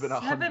must have been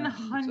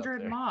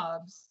 700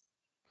 mobs.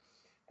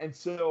 And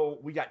so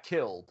we got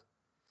killed.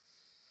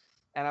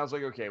 And I was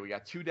like, okay, we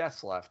got 2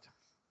 deaths left.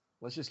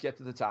 Let's just get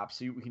to the top,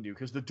 see what we can do.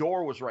 Because the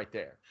door was right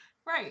there.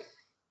 Right.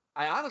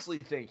 I honestly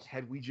think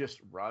had we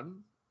just run,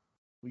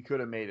 we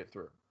could have made it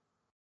through.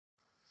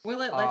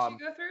 Will it let you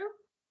go through?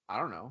 I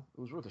don't know.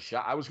 It was worth a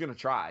shot. I was going to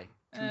try,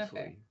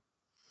 truthfully. Okay.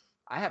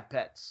 I have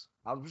pets.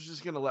 I was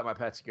just going to let my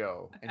pets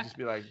go and just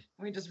be like,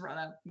 we just run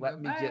up.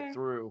 Let me get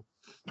through.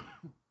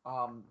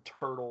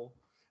 Turtle,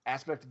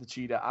 aspect of the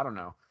cheetah. I don't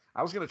know.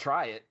 I was going to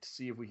try it to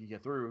see if we could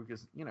get through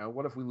because, you know,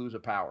 what if we lose a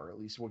power? At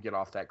least we'll get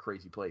off that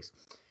crazy place.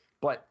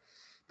 But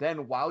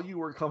then while you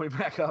were coming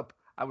back up,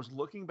 I was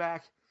looking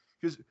back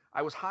because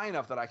I was high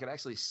enough that I could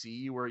actually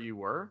see where you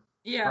were.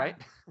 Yeah. Right?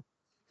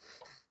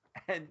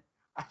 And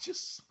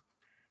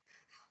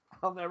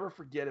I'll never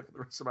forget it for the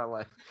rest of my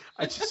life.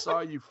 I just saw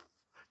you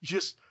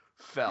just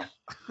fell.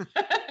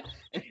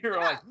 And you were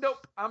like,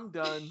 nope, I'm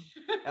done.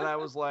 And I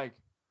was like,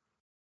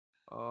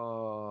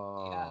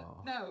 oh. Yeah,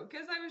 no,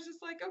 because I was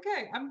just like,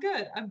 okay, I'm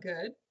good.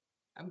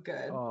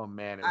 Oh,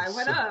 man. I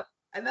went up,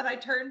 and then I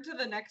turned to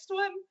the next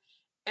one,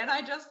 and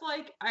I just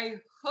I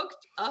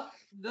hooked up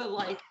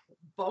the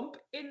bump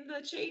in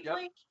the chain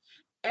link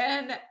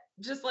and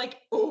just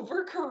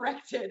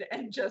overcorrected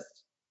and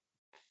just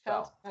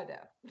fell to my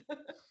death.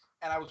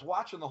 And I was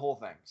watching the whole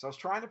thing. So I was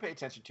trying to pay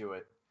attention to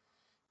it.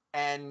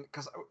 And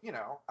because, you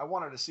know, I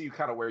wanted to see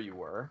kind of where you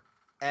were.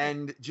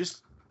 And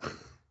just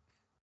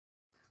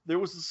there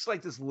was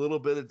this little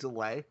bit of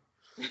delay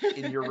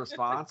in your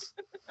response.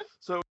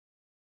 So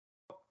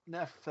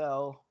Neff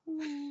fell.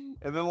 And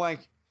then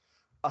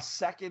a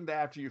second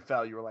after you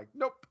fell, you were like,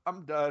 nope,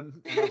 I'm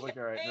done. And I was like,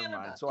 all right, never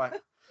mind. So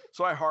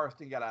I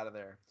hearthed and got out of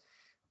there.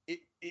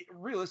 It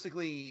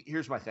realistically,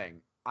 here's my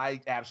thing.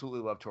 I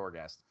absolutely love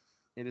Torghast.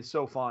 It is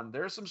so fun.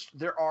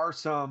 There are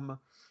some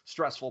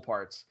stressful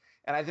parts.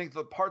 And I think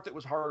the part that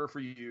was harder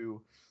for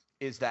you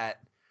is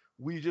that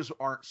we just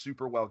aren't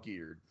super well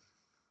geared.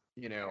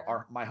 You know,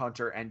 my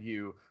hunter and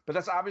you. But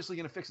that's obviously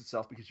going to fix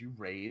itself because you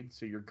raid.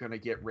 So you're going to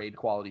get raid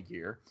quality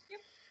gear. Yep.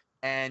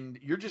 And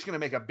you're just going to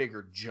make a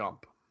bigger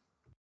jump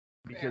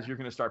because you're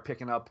going to start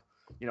picking up,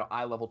 you know,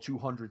 eye level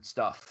 200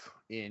 stuff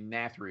in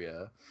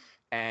Nathria.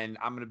 And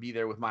I'm going to be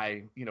there with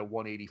my, you know,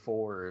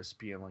 184s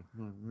being like,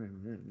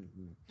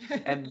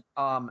 and,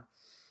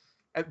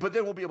 but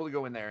then we'll be able to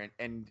go in there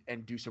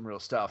and do some real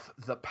stuff.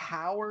 The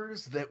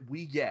powers that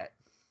we get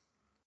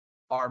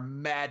are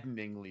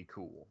maddeningly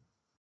cool.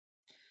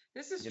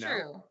 This is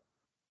true.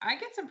 I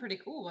get some pretty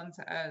cool ones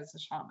as a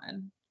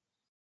shaman.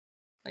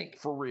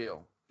 For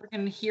real.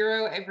 Freaking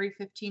hero every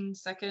 15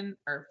 seconds,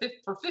 or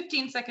for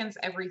 15 seconds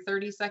every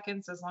 30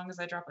 seconds, as long as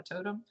I drop a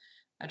totem.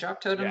 I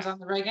drop totems on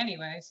the reg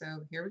anyway,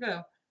 so here we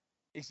go.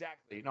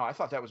 Exactly. No, I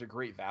thought that was a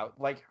great vow.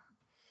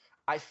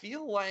 I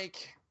feel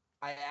like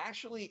I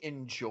actually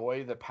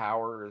enjoy the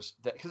powers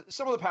because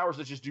some of the powers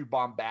that just do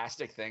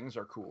bombastic things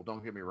are cool.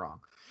 Don't get me wrong.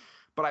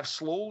 But I've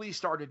slowly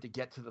started to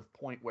get to the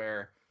point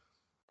where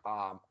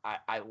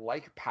I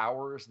like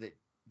powers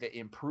that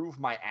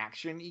improve my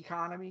action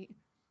economy.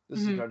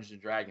 This is a Dungeons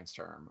and Dragons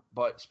term,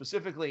 but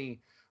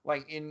specifically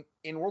in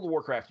World of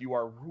Warcraft, you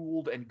are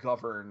ruled and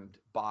governed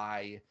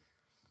by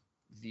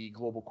the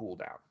global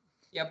cooldown.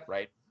 Yep.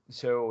 Right.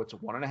 So it's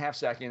 1.5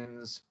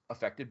 seconds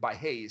affected by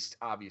haste,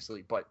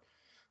 obviously, but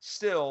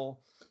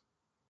still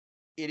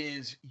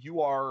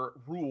you are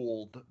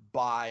ruled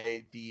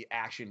by the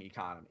action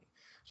economy.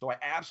 So I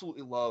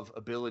absolutely love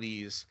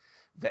abilities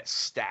that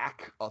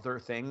stack other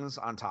things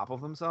on top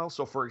of themselves.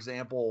 So for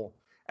example,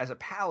 as a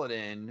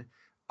paladin,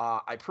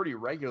 I pretty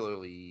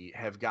regularly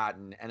have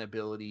gotten an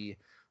ability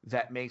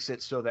that makes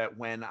it so that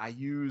when I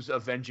use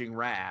Avenging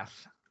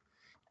Wrath,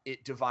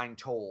 it divine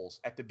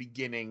tolls at the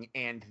beginning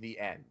and the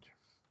end,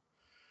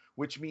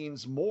 which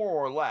means more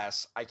or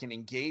less I can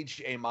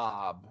engage a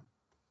mob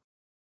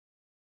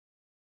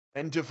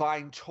and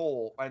divine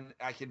toll, and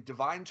I can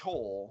divine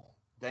toll,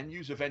 then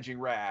use Avenging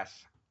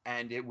Wrath,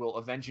 and it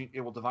will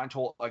divine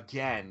toll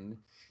again,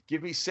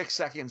 give me 6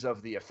 seconds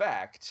of the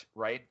effect,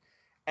 right?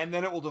 And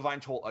then it will divine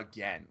toll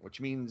again, which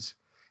means,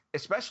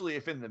 especially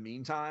if in the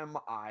meantime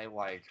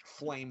I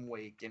flame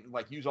wake and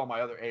use all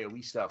my other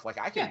AoE stuff,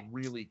 I can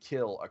really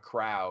kill a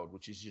crowd,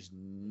 which is just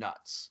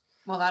nuts.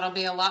 Well, that'll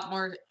be a lot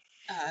more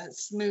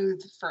smooth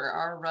for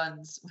our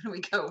runs when we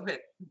go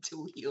with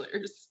 2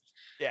 healers.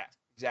 Yeah,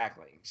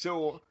 exactly.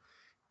 So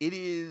it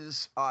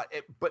is,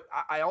 but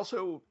I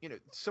also,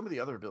 some of the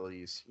other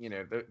abilities,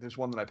 there's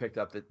one that I picked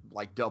up that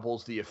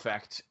doubles the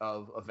effect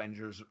of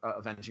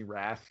Avenging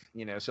Wrath,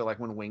 so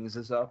when Wings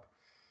is up,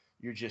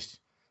 you're just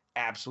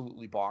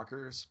absolutely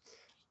bonkers.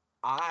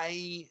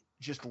 I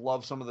just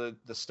love some of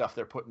the stuff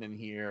they're putting in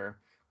here.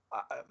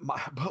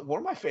 But one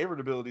of my favorite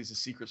abilities is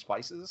Secret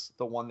Spices,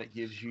 the one that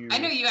gives you. I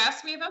know you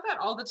ask me about that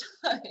all the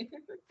time.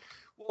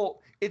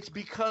 Well, it's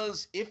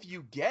because if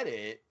you get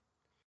it,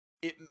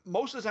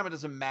 most of the time it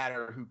doesn't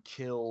matter who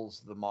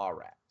kills the Maw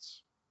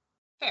Rats.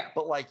 Fair.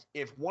 But like,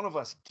 if one of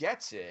us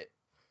gets it,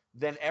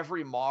 then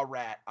every Maw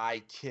Rat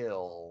I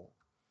kill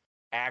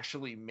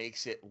actually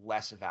makes it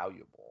less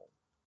valuable.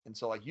 And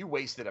so, like, you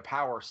wasted a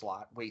power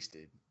slot,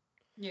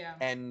 Yeah.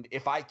 And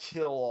if I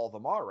kill all the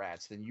Maw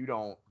Rats, then you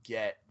don't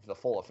get the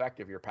full effect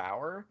of your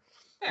power.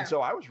 Fair. And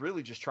so I was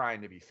really just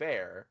trying to be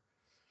fair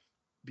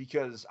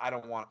because I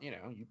don't want,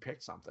 you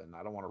picked something.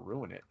 I don't want to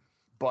ruin it.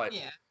 But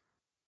yeah.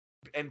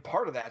 And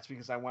part of that's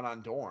because I went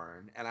on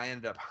Dorn and I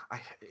ended up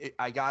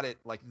I got it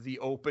like the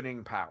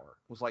opening power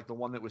was like the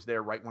one that was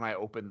there right when I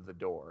opened the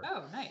door.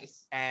 Oh,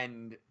 nice.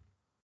 And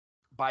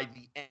by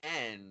the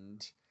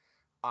end,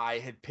 I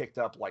had picked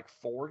up like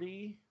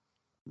 40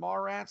 Maw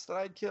Rats that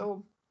I'd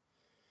killed.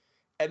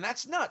 And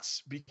that's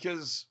nuts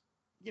because,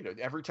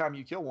 every time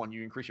you kill one,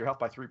 you increase your health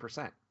by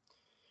 3%.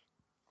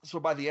 So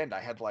by the end,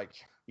 I had like,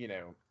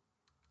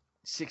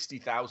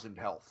 60,000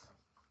 health.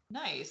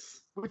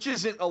 Nice. Which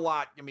isn't a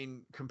lot. I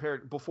mean,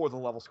 compared before the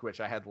level switch,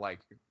 I had like,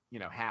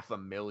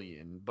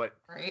 500,000, but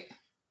right.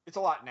 It's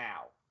a lot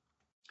now.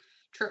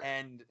 True.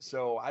 And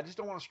so I just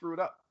don't want to screw it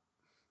up.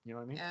 You know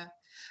what I mean? Yeah.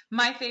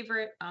 My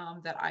favorite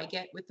that I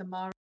get with the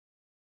Maw,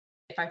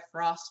 if I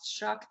frost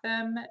shock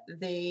them,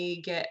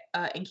 they get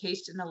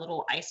encased in a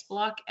little ice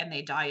block and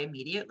they die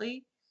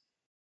immediately.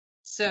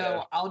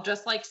 So I'll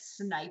just like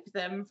snipe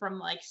them from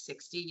like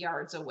 60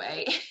 yards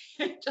away.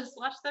 Just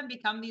watch them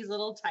become these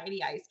little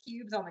tiny ice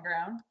cubes on the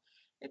ground.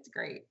 It's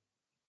great.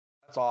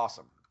 That's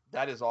awesome.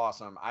 That is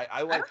awesome.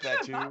 I like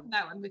that too. I haven't gotten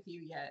that one with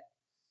you yet.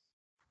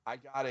 I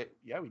got it.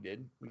 Yeah, we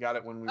did. We got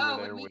it when we were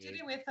there. We did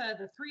it with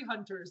the 3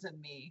 hunters and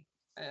me.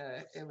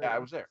 I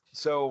was there.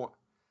 So,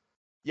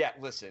 yeah,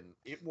 listen,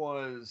 it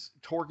was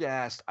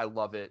Torghast. I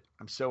love it.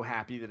 I'm so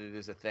happy that it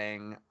is a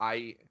thing.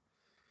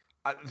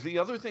 The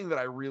other thing that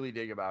I really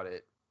dig about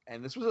it,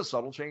 and this was a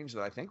subtle change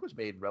that I think was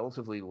made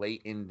relatively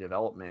late in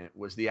development,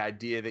 was the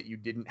idea that you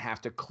didn't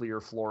have to clear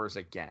floors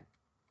again.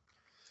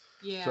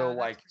 Yeah. So,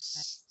 like,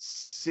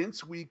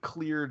 since we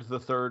cleared the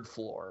 3rd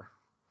floor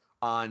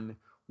on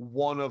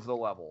one of the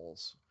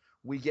levels,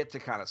 we get to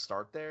kind of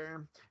start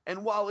there.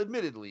 And while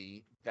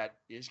admittedly that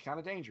is kind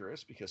of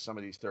dangerous because some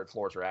of these 3rd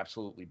floors are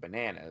absolutely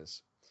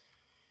bananas,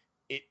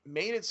 it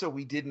made it so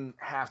we didn't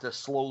have to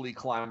slowly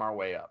climb our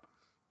way up,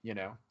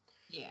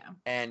 Yeah.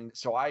 And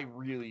so I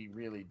really,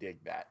 really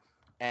dig that.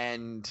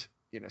 And,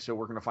 so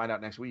we're going to find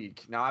out next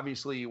week. Now,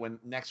 obviously,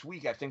 next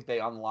week, I think they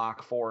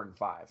unlock 4 and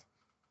 5.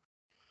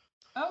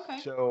 Okay.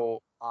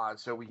 So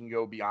we can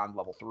go beyond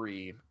level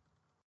 3,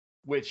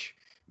 which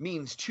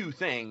means 2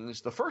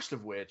 things. The first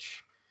of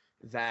which,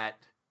 that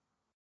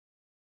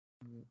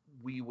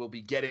we will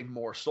be getting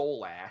more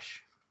Soul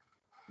Ash,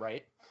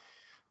 right?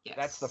 Yes.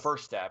 That's the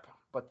first step.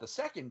 But the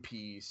second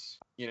piece,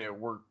 it's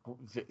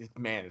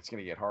going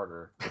to get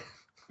harder.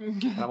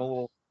 And I'm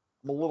a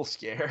little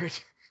scared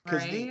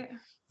because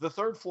the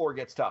 3rd floor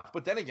gets tough.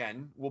 But then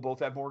again, we'll both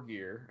have more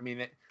gear. I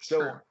mean,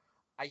 sure.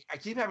 I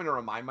keep having to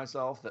remind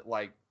myself that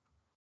like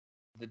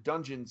the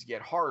dungeons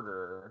get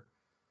harder,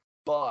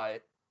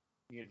 but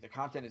the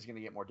content is going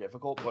to get more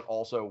difficult. But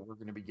also, we're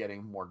going to be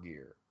getting more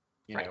gear.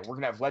 We're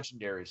going to have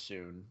legendaries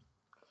soon,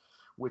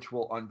 which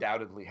will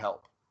undoubtedly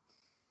help.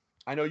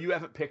 I know you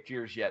haven't picked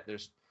yours yet.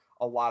 There's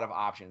a lot of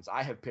options.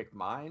 I have picked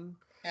mine.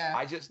 Yeah.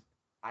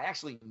 I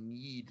actually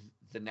need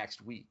the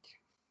next week.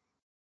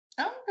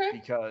 Oh, okay.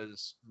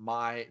 Because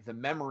the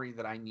memory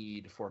that I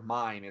need for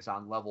mine is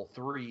on level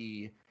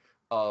 3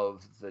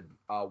 of the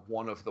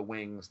one of the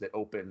wings that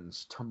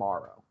opens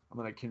tomorrow. I'm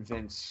going to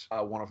convince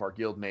one of our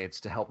guildmates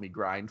to help me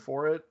grind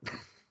for it.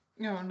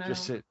 Oh no.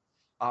 Just to,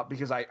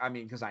 because I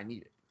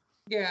need it.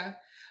 Yeah.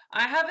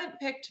 I haven't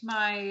picked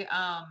my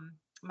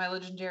my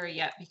legendary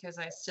yet because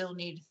I still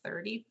need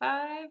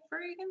 35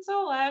 freaking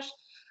Soul Ash.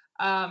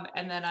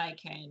 And then I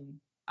can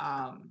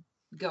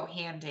go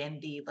hand in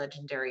the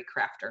legendary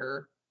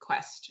crafter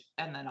quest,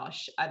 and then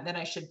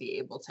I should be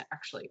able to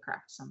actually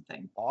craft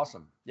something.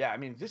 Awesome. Yeah, I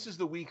mean, this is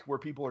the week where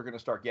people are going to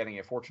start getting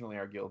it. Fortunately,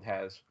 our guild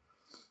has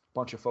a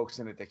bunch of folks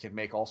in it that can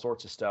make all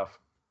sorts of stuff.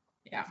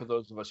 Yeah. For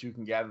those of us who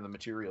can gather the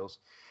materials.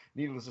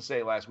 Needless to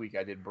say, last week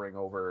I did bring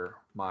over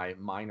my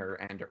miner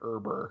and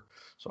herber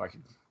so I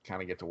could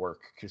kind of get to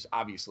work because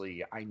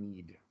obviously I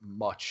need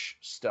much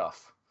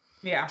stuff.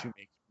 Yeah.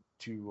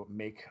 To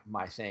make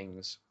my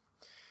things.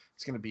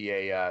 It's going to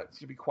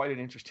be quite an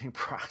interesting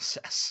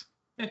process.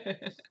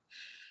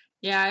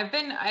 Yeah,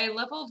 I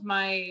leveled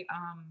my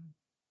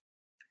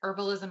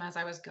herbalism as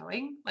I was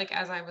going, like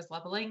as I was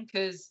leveling,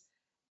 because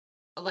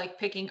like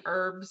picking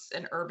herbs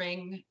and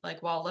herbing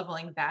like while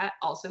leveling that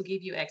also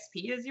gave you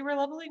XP as you were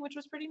leveling, which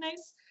was pretty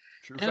nice.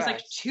 True and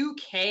fact. It was like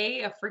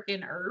 2K a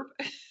freaking herb.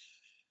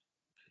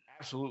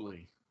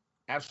 Absolutely.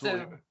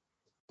 So,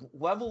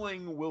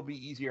 leveling will be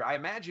easier. I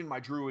imagine my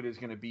druid is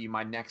going to be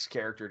my next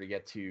character to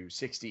get to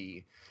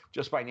 60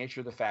 just by nature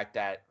of the fact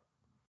that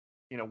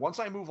once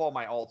I move all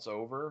my alts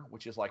over,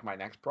 which is like my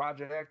next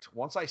project,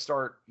 once I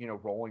start,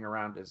 rolling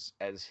around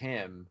as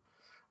him,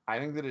 I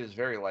think that it is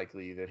very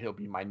likely that he'll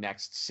be my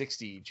next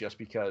 60 just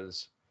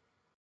because,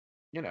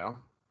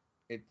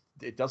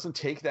 it doesn't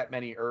take that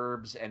many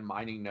herbs and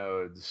mining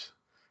nodes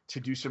to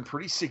do some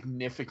pretty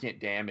significant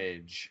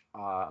damage,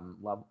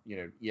 level,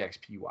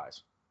 EXP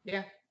wise.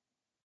 Yeah.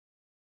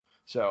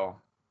 So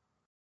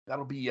that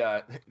will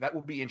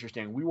be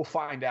interesting. We will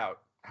find out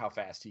how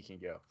fast he can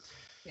go.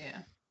 Yeah.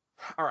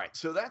 All right,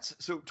 so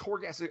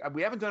Torghast.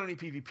 We haven't done any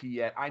PvP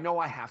yet. I know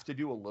I have to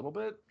do a little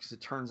bit because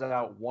it turns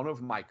out one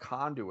of my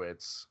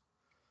conduits,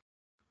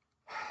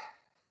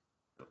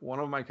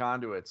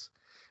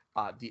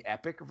 the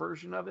epic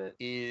version of it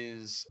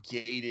is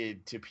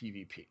gated to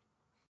PvP,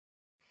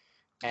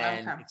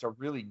 and It's a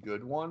really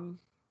good one.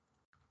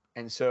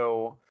 And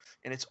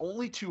it's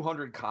only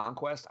 200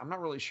 conquest. I'm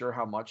not really sure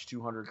how much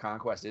 200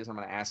 conquest is. I'm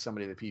going to ask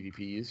somebody that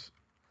PvPs.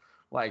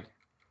 Like,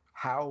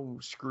 how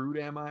screwed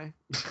am I?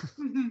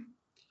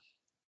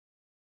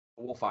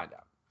 We'll find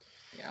out.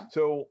 Yeah.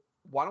 So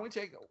why don't we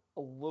take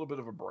a little bit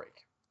of a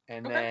break?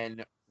 And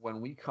then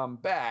when we come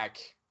back,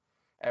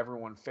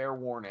 everyone, fair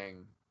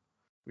warning,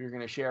 we're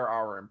going to share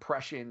our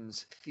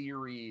impressions,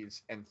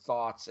 theories, and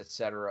thoughts,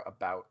 etc.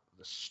 about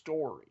the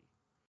story.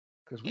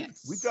 Because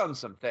we've done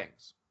some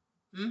things.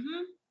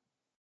 Mm-hmm.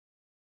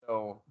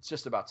 So it's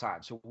just about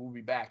time. So we'll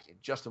be back in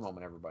just a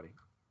moment, everybody.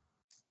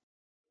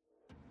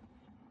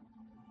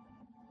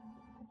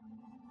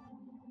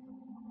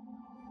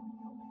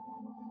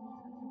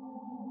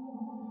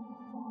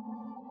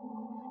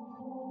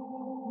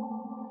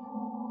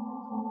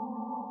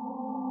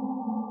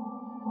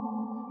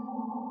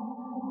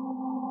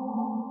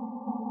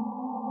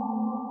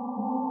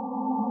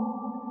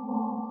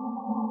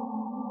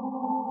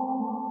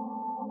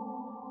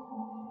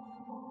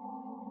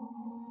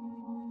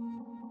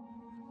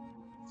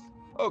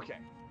 Okay,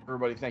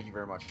 everybody, thank you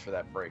very much for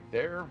that break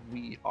there.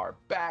 We are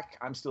back.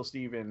 I'm still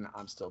Steven.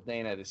 I'm still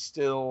Dana. It is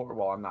still,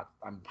 well, I'm not,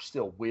 I'm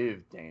still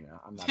with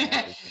Dana. I'm not.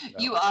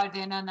 You are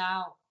Dana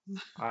now.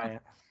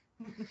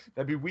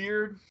 That'd be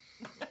weird.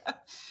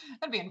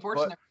 That'd be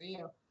unfortunate for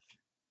you.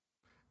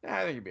 Yeah, I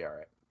think it'd be all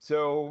right.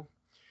 So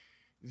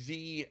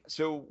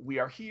we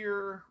are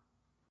here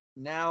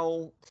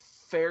now.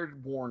 Fair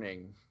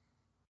warning.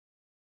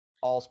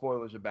 All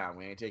spoilers abound.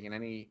 We ain't taking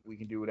any. We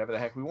can do whatever the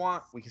heck we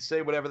want. We can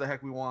say whatever the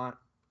heck we want.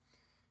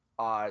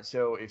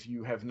 So if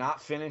you have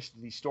not finished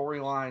the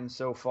storyline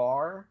so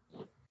far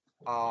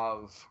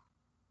of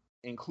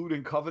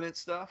including Covenant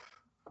stuff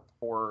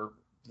or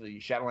the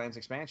Shadowlands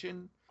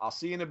expansion, I'll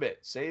see you in a bit.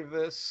 Save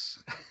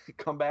this.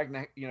 Come back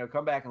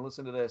and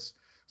listen to this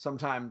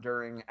sometime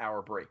during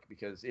our break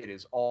because it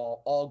is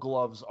all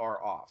gloves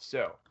are off.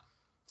 So,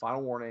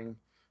 final warning,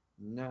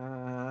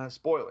 nah,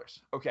 spoilers.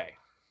 Okay.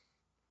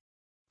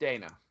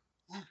 Dana,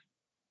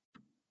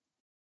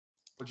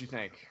 what'd you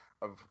think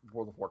of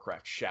World of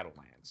Warcraft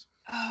Shadowlands?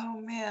 Oh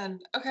man.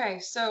 Okay,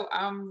 so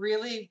I'm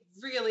really,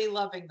 really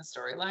loving the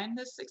storyline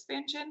this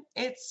expansion.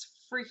 It's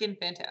freaking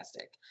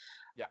fantastic.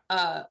 Yeah.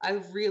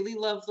 I really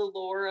love the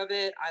lore of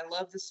it. I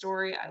love the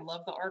story. I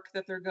love the arc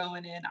that they're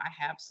going in. I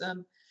have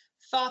some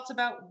thoughts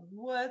about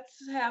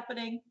what's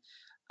happening.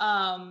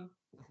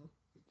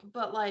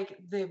 But like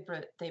they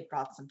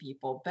brought some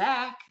people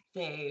back.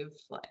 They've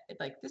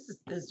like this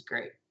is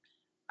great.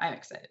 I'm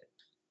excited.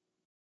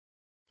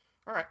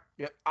 All right.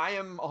 Yeah, I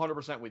am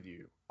 100% with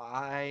you.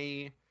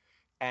 I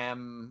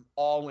am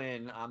all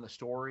in on the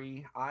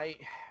story.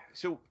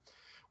 So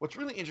what's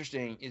really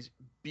interesting is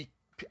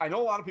I know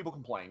a lot of people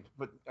complained,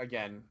 but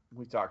again,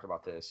 we talked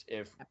about this.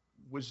 If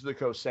Wizards of the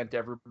Coast sent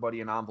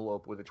everybody an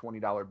envelope with a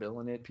 $20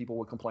 bill in it, people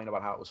would complain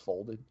about how it was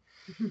folded.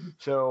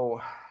 So,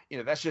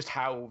 that's just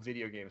how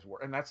video games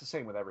work. And that's the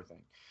same with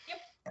everything.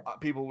 Yep.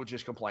 People would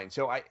just complain.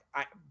 So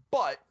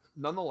but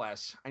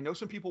nonetheless, I know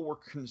some people were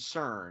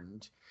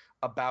concerned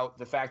about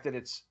the fact that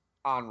it's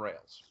on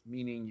rails,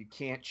 meaning you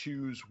can't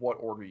choose what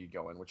order you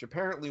go in, which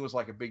apparently was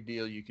like a big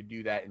deal. You could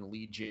do that in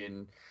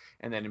Legion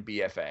and then in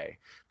BFA.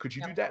 Could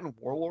you do that in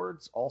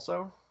Warlords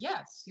also?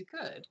 Yes, you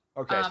could.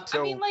 Okay.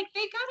 So, I mean, like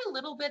they got a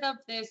little bit of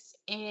this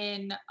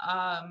in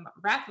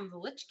Wrath of the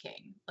Lich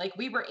King. Like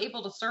we were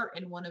able to start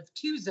in one of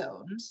two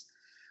zones.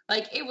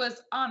 Like it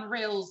was on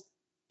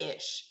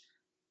rails-ish.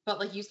 But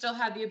like you still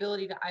had the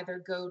ability to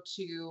either go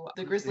to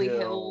the Grizzly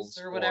Hills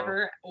or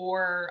whatever,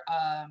 or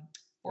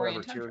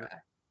Borean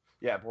Tundra.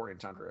 Yeah, Borean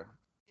Tundra.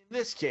 In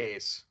this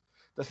case,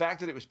 the fact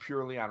that it was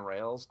purely on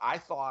rails, I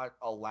thought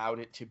allowed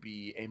it to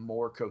be a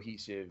more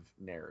cohesive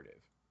narrative.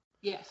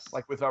 Yes.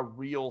 Like with a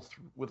real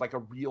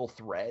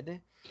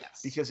thread. Yes.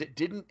 Because it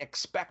didn't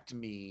expect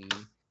me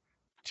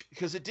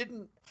because it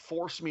didn't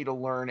force me to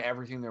learn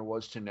everything there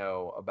was to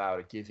know about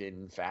a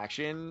given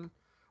faction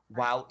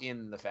while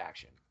in the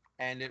faction.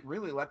 And it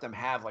really let them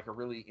have like a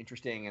really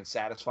interesting and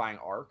satisfying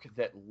arc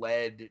that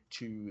led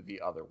to the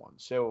other one.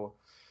 So,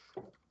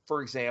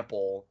 for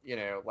example,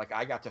 like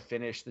I got to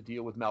finish the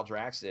deal with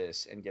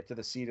Maldraxxus and get to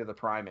the seat of the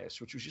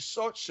Primus, which was just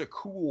such a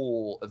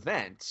cool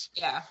event.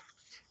 Yeah.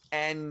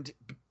 And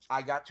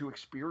I got to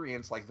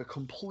experience like the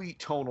complete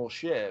tonal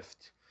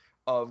shift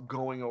of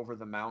going over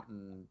the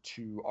mountain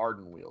to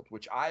Ardenweald,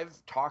 which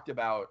I've talked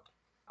about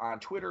on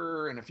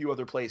Twitter and a few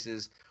other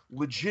places.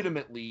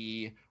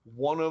 Legitimately,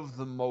 one of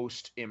the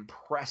most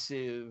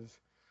impressive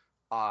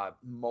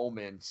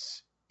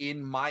moments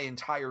in my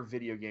entire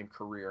video game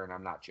career, and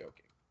I'm not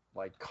joking.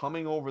 Like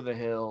coming over the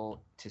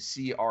hill to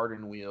see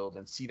Ardenweald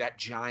and see that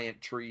giant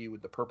tree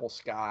with the purple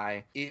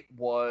sky, it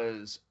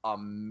was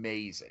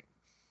amazing.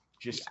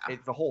 Just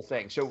the whole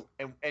thing. So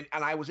and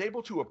I was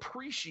able to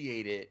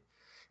appreciate it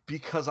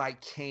because I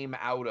came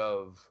out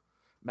of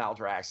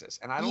Maldraxxus,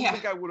 and I don't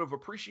think I would have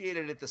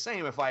appreciated it the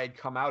same if I had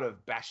come out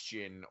of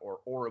Bastion or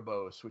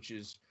Oribos, which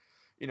is,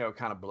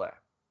 kind of bleh.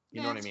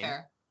 You know what I mean?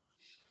 Fair.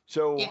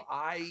 So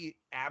I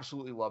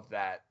absolutely love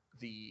that.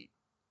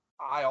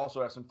 I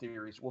also have some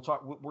theories. We're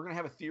going to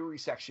have a theory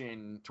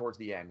section towards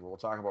the end where we'll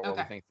talk about where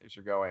we think things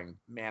are going.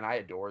 Man, I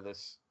adore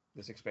this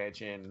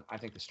expansion. I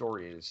think the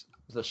story is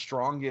the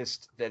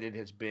strongest that it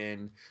has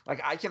been.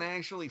 Like, I can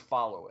actually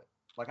follow it.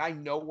 Like, I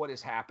know what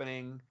is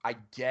happening. I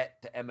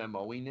get the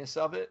MMO-iness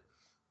of it.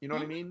 You know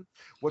what I mean?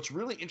 What's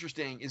really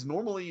interesting is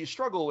normally you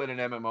struggle in an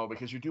MMO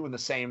because you're doing the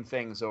same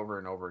things over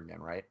and over again,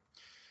 right?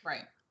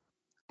 Right.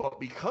 But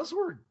because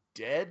we're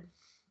dead,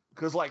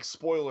 because like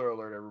spoiler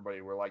alert,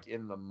 everybody, we're like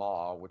in the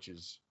Maw, which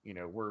is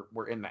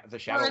we're in the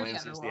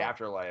Shadowlands is the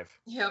afterlife.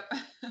 Yep.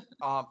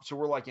 So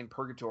we're like in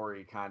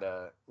purgatory, kind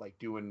of like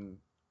doing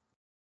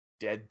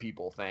dead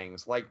people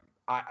things. Like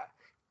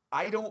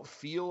I don't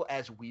feel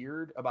as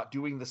weird about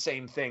doing the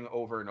same thing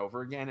over and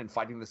over again and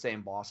fighting the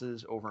same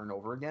bosses over and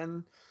over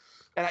again.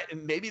 And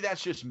maybe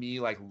that's just me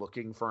like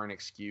looking for an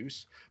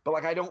excuse, but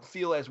like I don't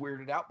feel as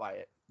weirded out by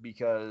it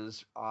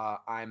because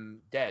I'm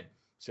dead.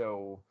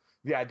 So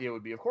the idea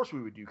would be, of course,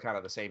 we would do kind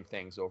of the same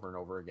things over and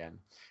over again,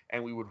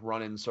 and we would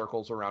run in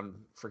circles around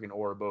freaking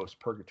Oribos,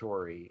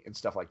 Purgatory, and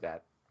stuff like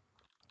that.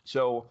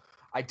 So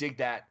I dig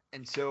that,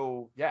 and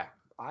so yeah,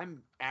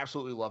 I'm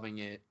absolutely loving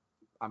it.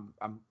 I'm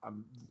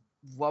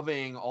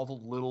loving all the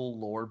little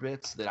lore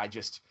bits that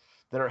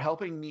that are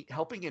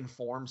helping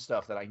inform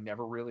stuff that I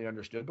never really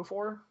understood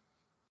before.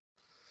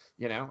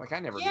 Like I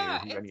never knew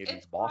who any of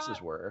these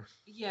bosses were.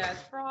 Yeah,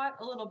 it's brought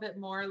a little bit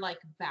more like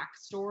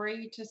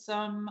backstory to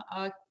some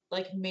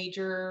like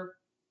major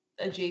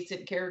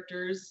adjacent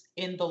characters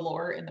in the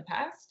lore in the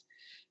past,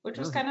 which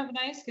was kind of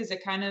nice because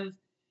it kind of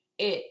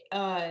it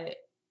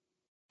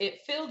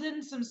filled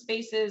in some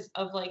spaces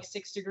of like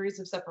 6 degrees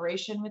of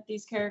separation with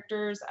these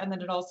characters, and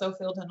then it also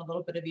filled in a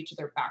little bit of each of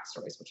their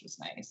backstories, which was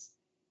nice.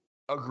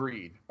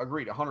 Agreed,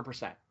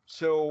 100%.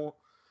 So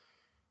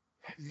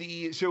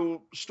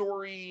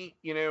story,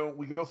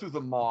 we go through the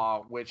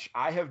Maw, which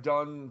I have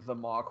done the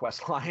Maw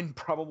quest line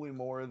probably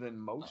more than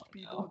most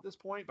people at this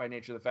point by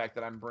nature of the fact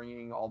that I'm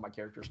bringing all my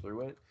characters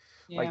through it.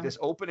 Like this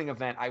opening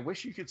event, I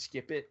wish you could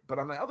skip it, but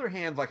on the other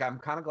hand, like I'm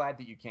kind of glad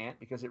that you can't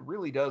because it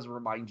really does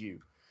remind you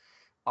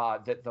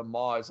that the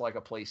Maw is like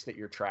a place that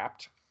you're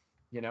trapped,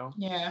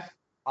 Yeah.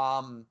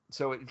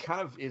 So it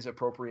kind of is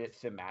appropriate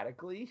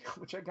thematically,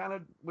 which I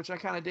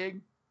kind of dig.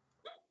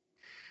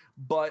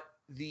 But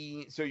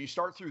so you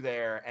start through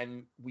there,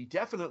 and we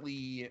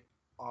definitely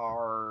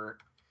are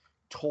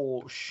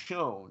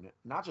shown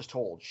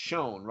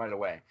right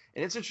away.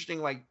 And it's interesting,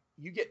 like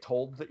you get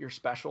told that you're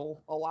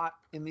special a lot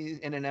in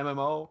an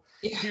MMO.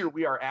 Yeah. Here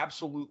we are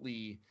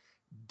absolutely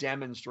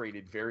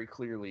demonstrated very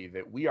clearly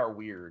that we are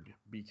weird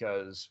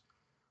because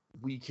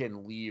we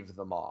can leave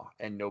the Maw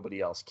and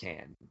nobody else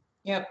can.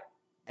 Yep.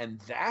 And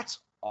that's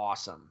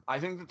awesome. I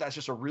think that that's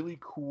just a really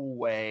cool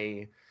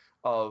way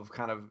of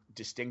kind of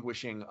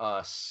distinguishing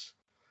us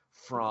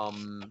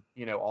from,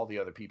 all the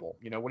other people.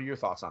 What are your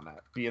thoughts on that?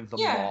 Being the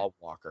Maw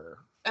Walker.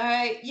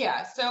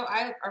 Yeah. So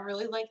I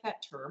really like that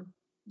term,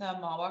 the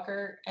Maw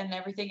Walker and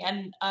everything.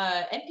 And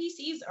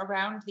NPCs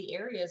around the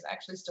areas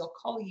actually still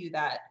call you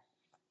that,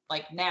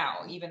 like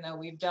now, even though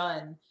we've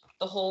done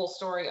the whole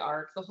story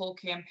arc, the whole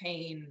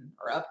campaign,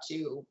 or up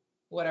to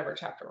whatever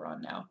chapter we're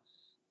on now.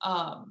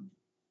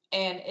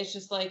 And it's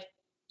just like,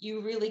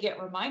 you really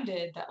get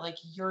reminded that like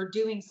you're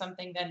doing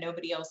something that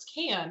nobody else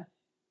can.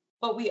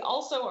 But we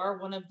also are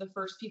one of the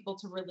first people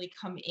to really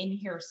come in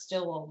here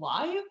still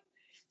alive.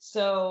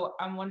 So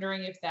I'm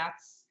wondering if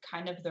that's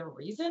kind of the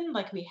reason.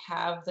 Like we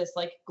have this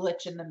like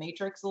glitch in the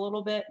matrix a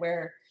little bit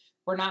where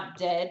we're not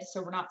dead,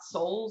 so we're not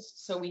souls,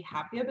 so we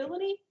have the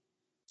ability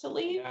to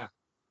leave. Yeah.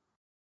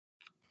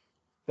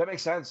 That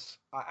makes sense.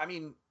 I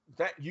mean,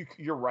 that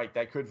you're right.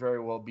 That could very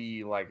well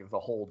be like the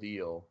whole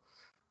deal.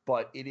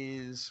 But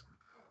it's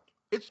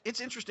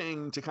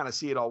interesting to kind of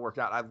see it all worked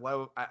out.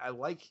 I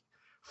like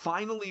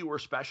finally we're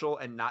special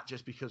and not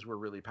just because we're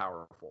really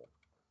powerful.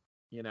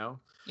 Yeah.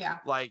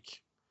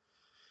 Like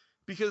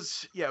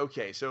because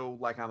okay, so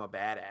like I'm a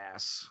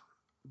badass,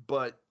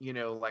 but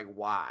like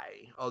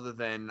why? Other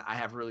than I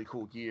have really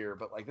cool gear,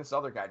 but like this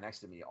other guy next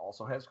to me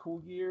also has cool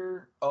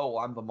gear. Oh,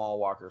 I'm the Maw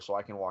Walker, so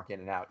I can walk in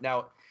and out.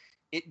 Now,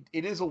 it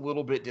is a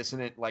little bit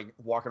dissonant, like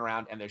walking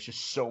around and there's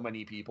just so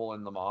many people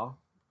in the Maw.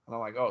 And I'm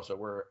like, oh, so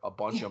we're a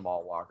bunch of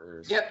mall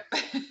walkers. Yep.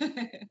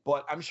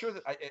 But I'm sure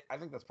that I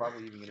think that's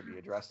probably even going to be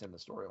addressed in the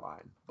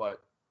storyline.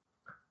 But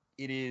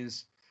it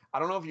is. I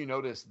don't know if you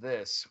noticed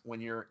this when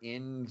you're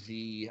in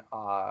the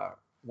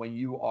when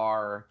you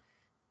are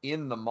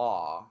in the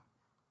maw.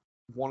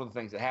 One of the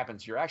things that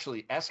happens, you're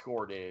actually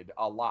escorted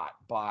a lot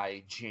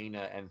by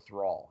Jaina and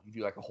Thrall. You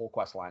do like a whole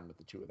quest line with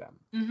the two of them.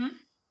 Mm-hmm.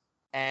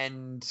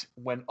 And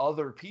when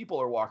other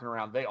people are walking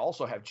around, they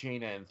also have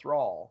Jaina and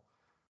Thrall,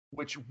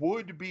 which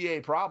would be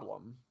a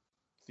problem,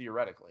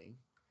 theoretically,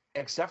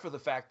 except for the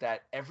fact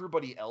that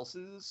everybody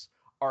else's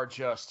are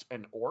just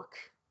an orc,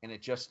 and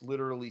it just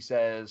literally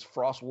says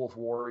Frostwolf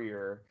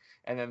Warrior,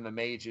 and then the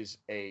mage is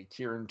a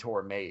Kirin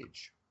Tor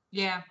mage.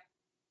 Yeah.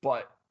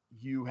 But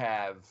you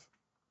have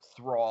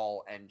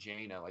Thrall and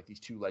Jaina, like these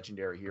two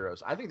legendary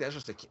heroes. I think that's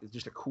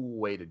just a cool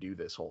way to do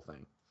this whole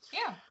thing.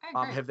 Yeah,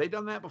 I agree. Have they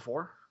done that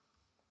before?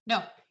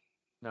 No.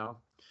 Yeah,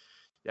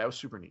 it was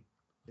super neat.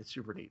 It's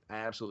super neat. I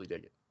absolutely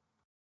dig it.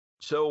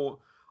 So,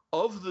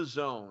 of the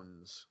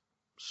zones,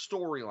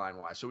 storyline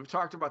wise, so we've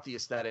talked about the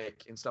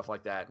aesthetic and stuff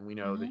like that, and we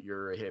know that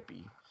you're a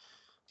hippie.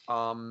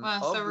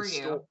 Well, so are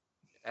you.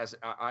 As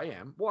I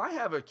am. Well, I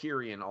have a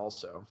Kyrian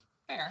also.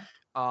 Fair.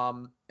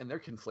 And they're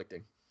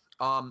conflicting.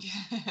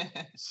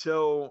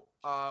 So,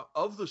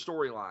 of the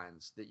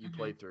storylines that you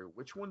played through,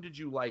 which one did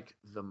you like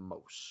the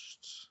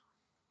most?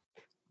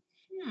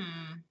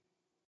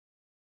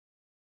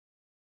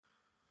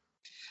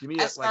 Give me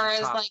as far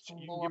as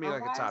give me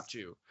like a top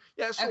two.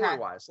 Yeah, story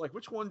wise, like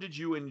which one did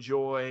you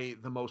enjoy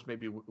the most?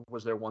 Maybe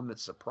was there one that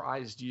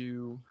surprised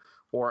you,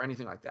 or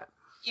anything like that?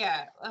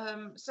 Yeah.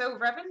 So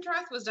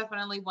Revendreth was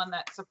definitely one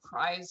that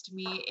surprised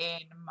me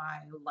in my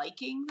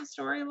liking the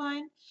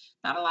storyline.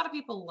 Not a lot of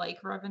people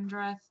like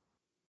Revendreth,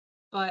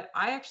 but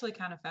I actually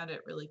kind of found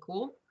it really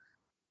cool.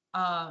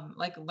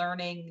 Like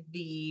learning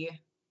the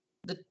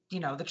the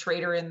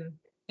traitor in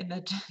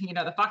the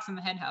the fox in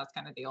the hen house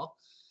kind of deal.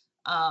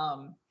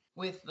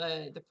 With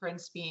the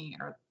prince being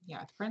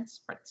the prince.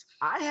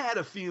 I had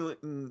a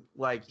feeling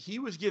like he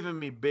was giving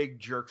me big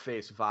jerk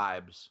face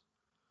vibes,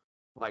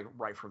 like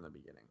right from the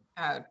beginning.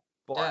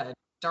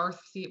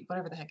 Darth,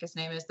 whatever the heck his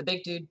name is, the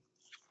big dude,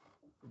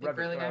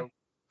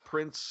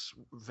 Prince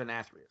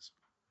Venathrius.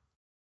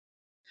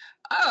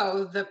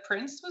 Oh, the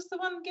prince was the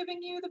one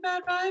giving you the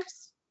bad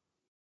vibes?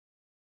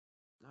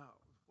 No,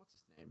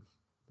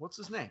 what's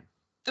his name?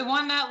 The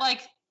one that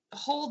like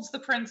holds the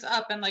prince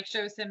up and like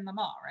shows him the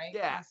maw, right?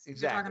 Yeah,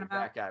 exactly. Talking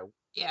about? That guy.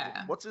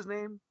 Yeah. What's his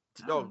name?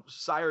 No,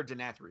 Sire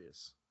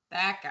Denathrius.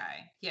 That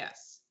guy.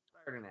 Yes.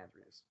 Sire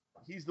Denathrius.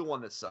 He's the one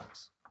that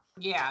sucks.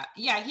 Yeah.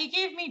 He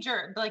gave me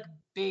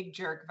big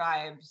jerk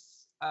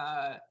vibes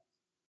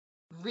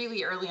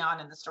really early on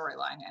in the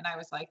storyline, and I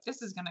was like,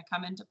 this is gonna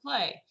come into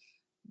play.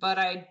 But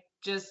I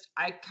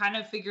kind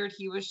of figured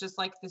he was just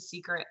like the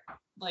secret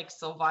like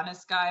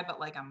Sylvanas guy, but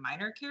like a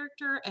minor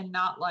character, and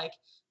not like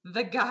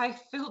the guy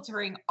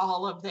filtering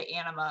all of the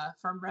anima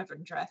from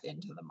Revendreth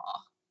into the maw.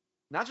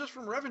 Not just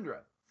from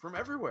Revendreth, from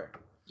everywhere.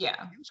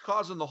 Yeah. He was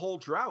causing the whole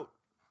drought.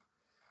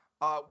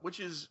 Which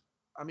is,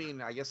 I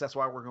mean, I guess that's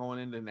why we're going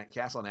into that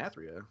Castle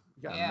Nathria.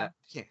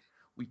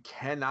 We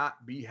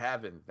cannot be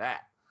having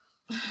that.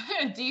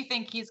 Do you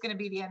think he's going to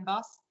be the end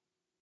boss?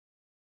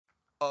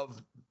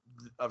 Of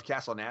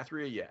Castle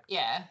Nathria, yeah.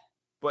 Yeah.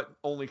 But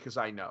only because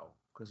I know,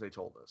 because they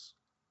told us.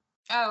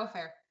 Oh,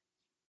 fair.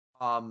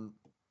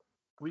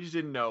 We just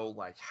didn't know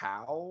like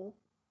how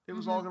it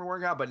was all going to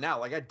work out. But now,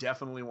 like, I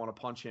definitely want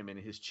to punch him in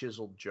his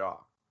chiseled jaw.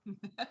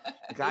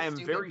 Like, I am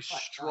very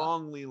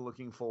strongly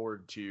looking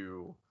forward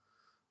to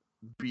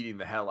beating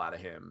the hell out of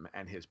him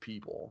and his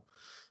people.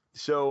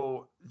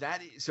 So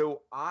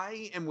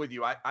I am with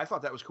you. I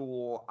thought that was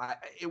cool.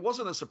 It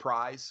wasn't a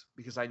surprise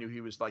because I knew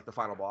he was like the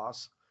final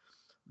boss,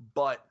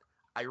 but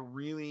I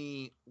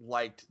really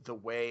liked the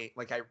way,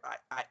 like I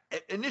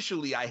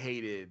initially I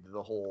hated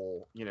the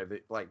whole,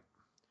 like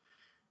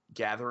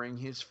gathering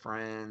his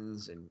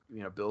friends and,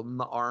 building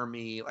the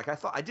army. Like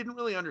I didn't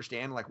really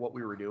understand like what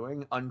we were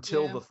doing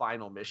until the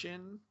final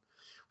mission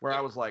where I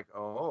was like,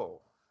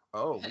 oh,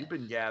 we've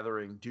been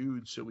gathering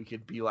dudes so we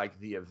could be like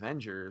the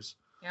Avengers.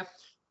 Yep.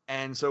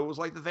 And so it was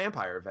like the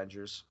Vampire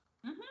Avengers.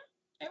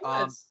 Mm-hmm. It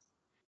was.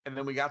 And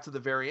then we got to the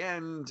very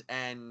end,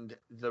 and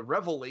the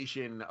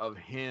revelation of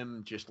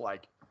him just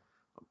like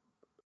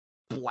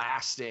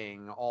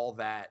blasting all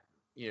that,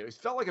 it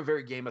felt like a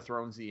very Game of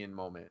Thronesian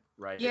moment,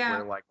 right? Yeah.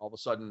 Where like all of a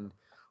sudden,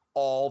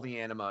 all the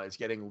anima is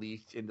getting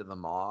leaked into the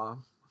maw.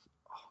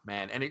 Oh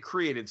man, and it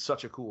created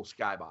such a cool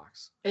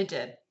skybox. It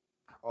did.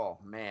 Oh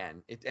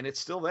man, it's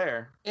still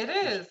there. It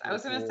is. I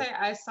was gonna say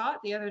I saw it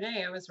the other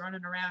day. I was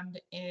running around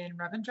in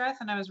Revendreth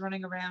and I was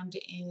running around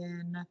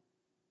in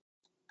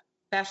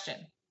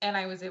Bastion, and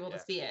I was able to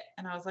see it,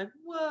 and I was like,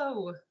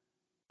 "Whoa!"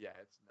 Yeah,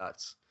 it's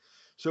nuts.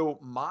 So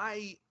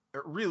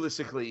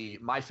realistically,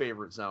 my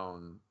favorite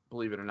zone,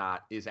 believe it or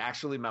not, is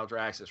actually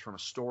Maldraxxus from a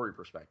story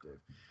perspective,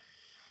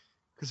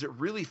 because it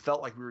really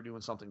felt like we were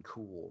doing something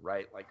cool,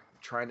 right? Like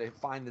trying to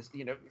find this,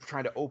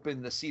 trying to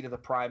open the seat of the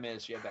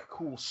Primus. You had that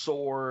cool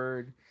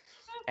sword.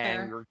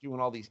 and we were doing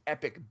all these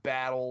epic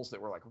battles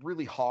that were like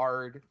really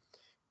hard.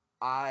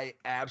 I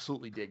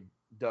absolutely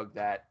dug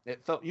that.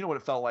 It felt, you know what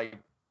it felt like?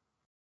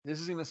 This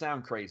is going to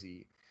sound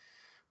crazy,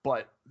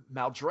 but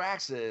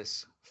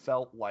Maldraxxus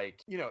felt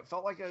like, it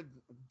felt like a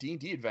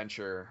D&D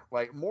adventure,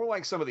 like more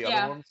like some of the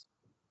other ones.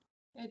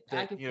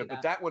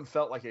 But that one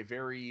felt like a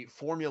very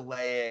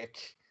formulaic,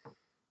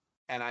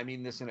 and I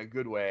mean this in a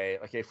good way,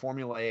 like a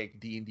formulaic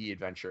D&D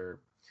adventure.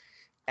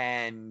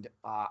 And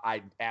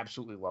I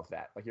absolutely love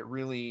that. Like it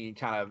really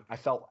I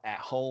felt at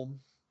home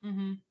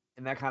in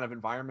that kind of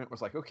environment.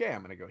 Was like, okay,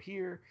 I'm going to go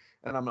here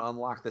and I'm going to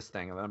unlock this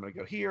thing. And then I'm going to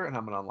go here and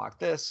I'm going to unlock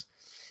this.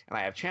 And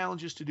I have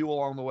challenges to do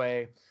along the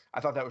way. I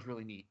thought that was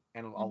really neat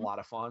and a lot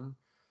of fun.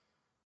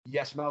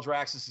 Yes,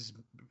 Maldraxxus is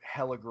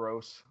hella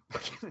gross.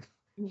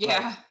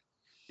 Yeah.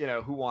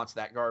 But, who wants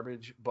that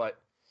garbage?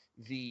 But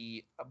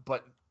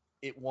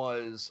it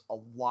was a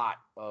lot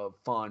of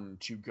fun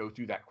to go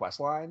through that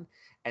quest line,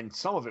 and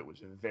some of it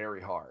was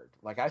very hard.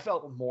 Like I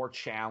felt more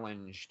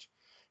challenged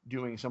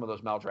doing some of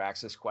those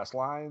Maldraxxus quest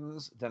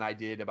lines than I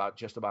did about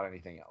just about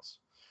anything else,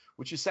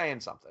 which is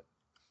saying something.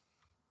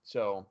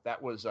 So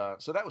that was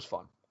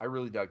fun. I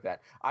really dug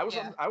that. I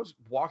was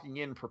walking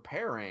in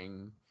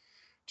preparing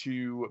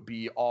to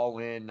be all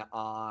in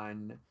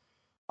on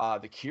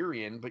the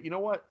Kyrian, but you know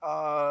what?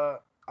 I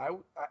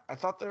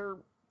thought their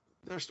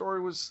story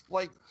was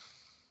like,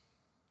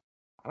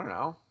 I don't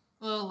know,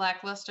 a little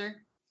lackluster.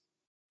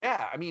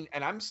 Yeah, I mean,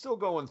 and I'm still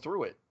going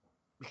through it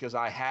because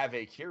I have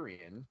a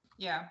Kyrian.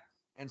 Yeah.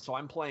 And so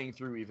I'm playing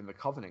through even the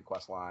Covenant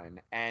quest line,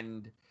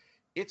 and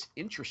it's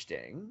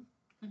interesting.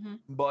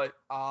 But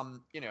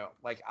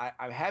like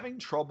I'm having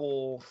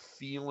trouble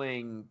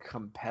feeling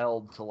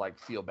compelled to like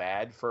feel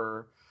bad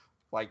for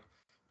like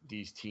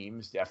these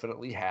teams.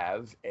 Definitely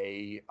have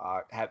they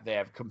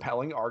have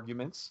compelling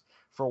arguments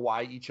for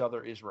why each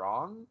other is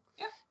wrong.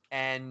 Yeah.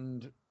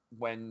 And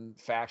when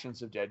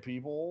factions of dead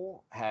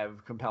people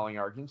have compelling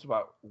arguments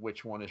about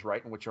which one is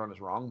right and which one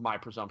is wrong, my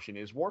presumption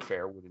is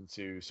warfare would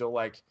ensue. So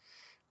like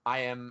I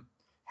am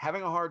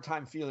having a hard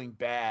time feeling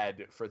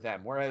bad for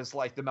them. Whereas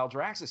like the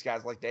Maldraxxus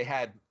guys, like they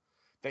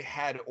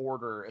had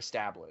order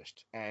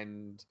established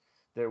and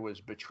there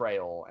was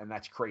betrayal, and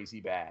that's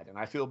crazy bad. And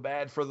I feel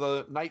bad for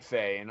the Night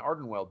Fae and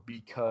Ardenweald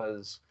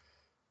because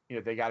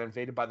they got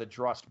invaded by the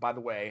Drust. By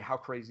the way, how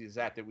crazy is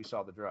that we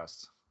saw the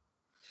Drust?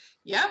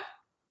 Yeah.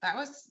 That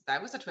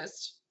was a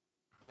twist.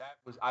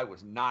 I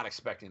was not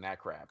expecting that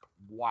crap.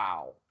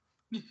 Wow.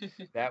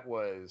 that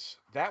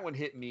one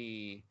hit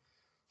me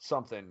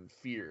something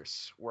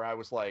fierce where I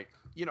was like,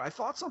 I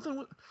thought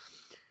something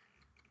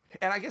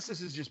and I guess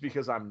this is just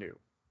because I'm new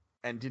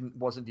and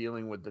wasn't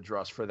dealing with the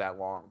Drust for that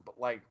long. But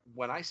like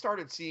when I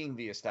started seeing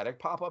the aesthetic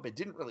pop up, it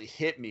didn't really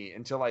hit me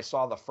until I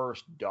saw the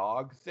first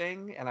dog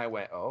thing and I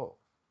went, oh.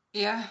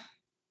 Yeah.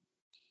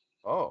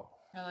 Oh.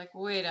 You're like,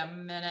 wait a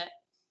minute.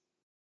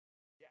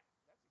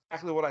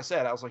 Exactly what I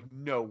said. I was like,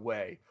 no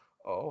way.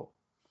 Oh,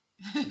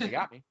 and they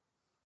got me.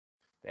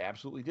 They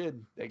absolutely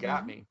did. They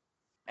got me.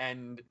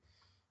 And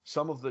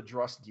some of the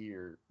Drust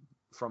gear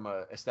from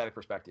a aesthetic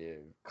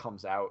perspective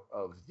comes out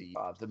of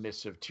the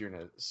Mists of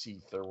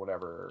Tir-Naseath or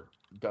whatever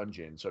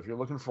dungeon. So if you're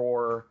looking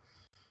for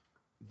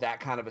that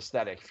kind of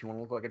aesthetic, if you want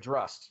to look like a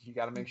Drust, you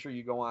got to make sure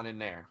you go on in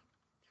there.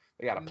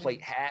 They got a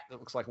plate hat that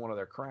looks like one of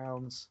their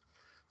crowns.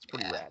 It's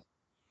pretty rad.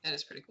 That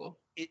is pretty cool.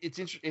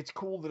 It's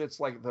cool that it's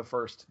like the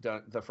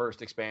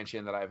first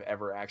expansion that I've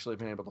ever actually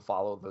been able to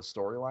follow the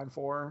storyline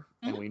for,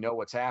 and we know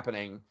what's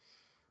happening.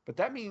 But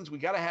that means we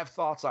got to have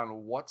thoughts on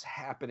what's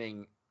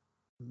happening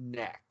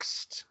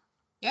next.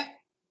 Yeah.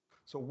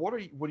 So what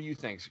do you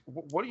think?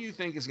 What do you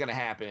think is going to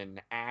happen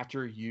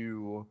after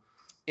you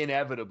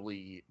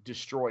inevitably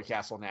destroy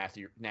Castle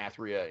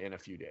Nathria in a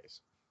few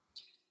days?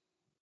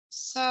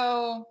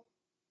 So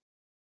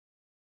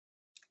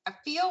I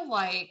feel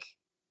like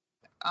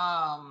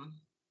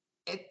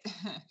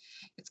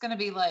it's going to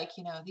be like,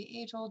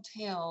 the age-old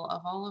tale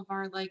of all of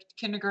our like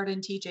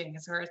kindergarten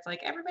teachings where it's like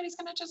everybody's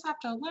going to just have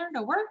to learn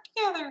to work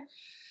together.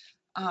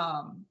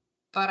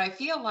 But I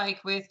feel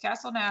like with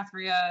Castle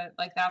Nathria,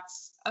 like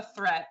that's a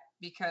threat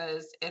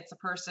because it's a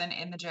person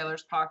in the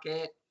jailer's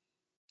pocket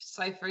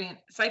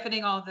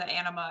siphoning all the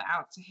anima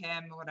out to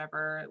him or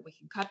whatever. We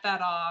can cut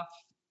that off.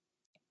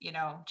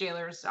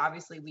 Jailer's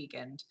obviously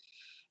weakened.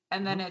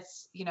 And then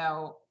it's,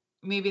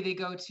 maybe they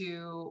go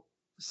to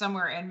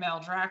somewhere in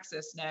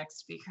Maldraxxus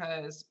next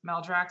because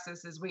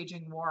Maldraxxus is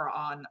waging war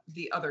on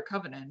the other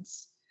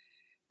covenants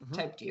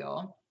type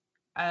deal.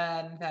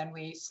 And then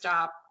we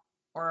stop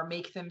or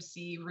make them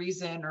see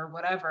reason or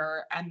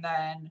whatever. And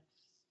then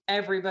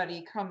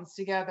everybody comes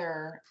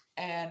together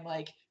and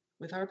like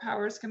with our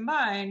powers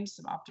combined,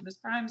 some Optimus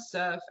Prime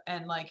stuff,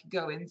 and like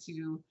go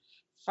into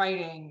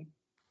fighting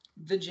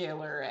the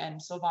jailer and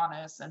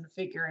Sylvanas and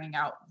figuring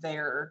out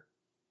their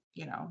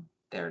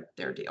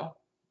deal.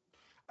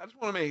 I just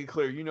want to make it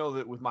clear,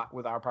 that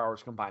with our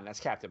powers combined,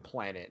 that's Captain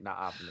Planet, not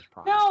Optimus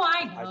Prime. No,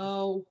 I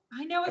know.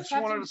 I know it's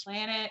Captain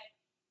Planet.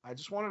 I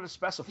just wanted to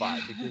specify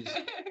because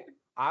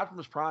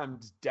Optimus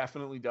Prime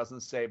definitely doesn't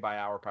say by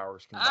our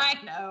powers combined.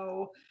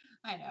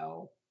 I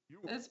know.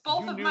 It's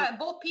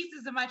both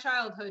pieces of my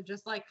childhood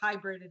just like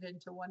hybrided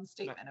into one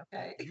statement.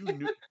 Okay. You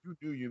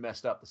knew you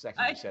messed up the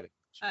second you said it.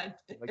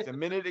 Like the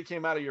minute it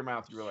came out of your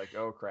mouth, you were like,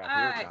 "Oh crap,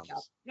 here it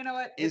comes." You know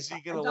what? Is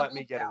he gonna let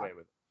me get away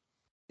with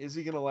it? Is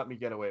he gonna let me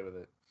get away with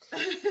it?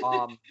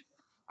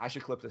 I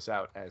should clip this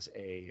out as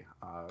a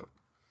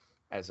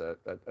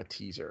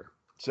teaser.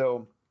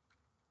 So,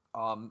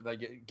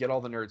 get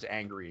all the nerds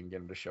angry and get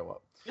them to show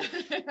up.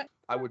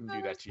 I wouldn't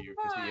do that to you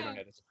because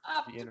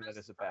the internet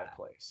is a bad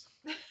place.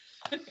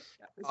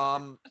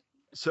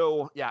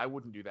 So yeah, I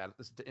wouldn't do that.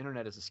 The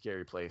internet is a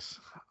scary place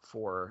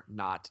for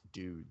not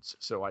dudes.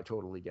 So I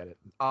totally get it.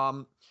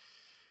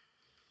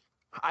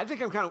 I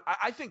think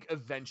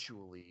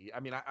eventually, I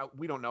mean,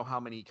 we don't know how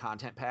many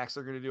content packs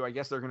they're going to do. I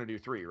guess they're going to do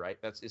 3, right?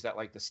 Is that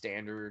like the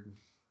standard?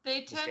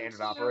 They tend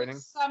to operating?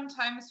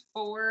 Sometimes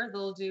 4.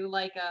 They'll do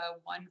like a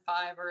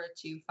 1.5 or a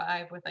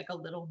 2.5 with like a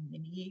little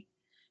mini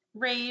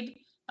raid,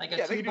 like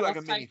a 2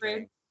 boss type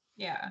raid.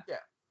 Yeah. Yeah.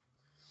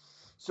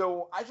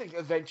 So I think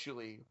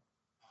eventually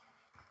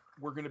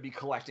we're going to be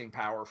collecting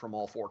power from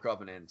all 4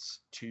 covenants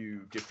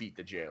to defeat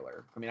the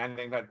jailer. I mean, I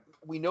think that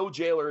we know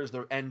jailer is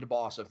the end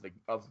boss of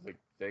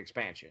the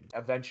expansion.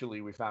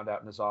 Eventually, we found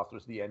out N'Zoth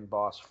was the end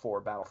boss for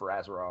Battle for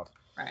Azeroth.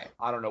 Right.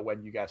 I don't know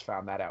when you guys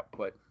found that out,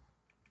 but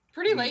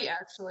pretty late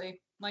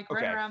actually. Like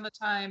right around the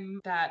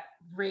time that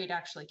raid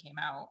actually came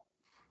out.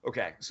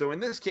 Okay, so in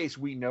this case,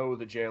 we know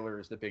the jailer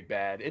is the big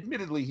bad.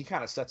 Admittedly, he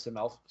kind of sets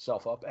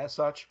himself up as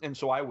such, and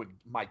so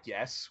my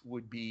guess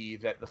would be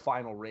that the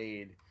final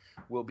raid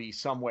will be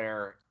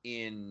somewhere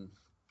in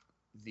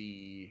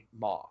the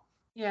Maw.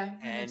 Yeah,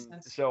 and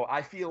so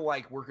I feel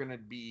like we're gonna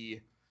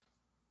be,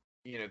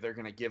 they're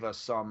gonna give us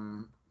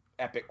some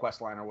epic quest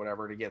line or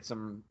whatever to get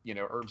some,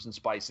 herbs and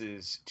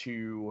spices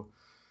to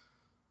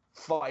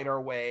fight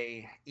our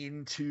way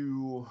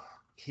into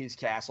his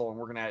castle, and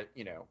we're gonna,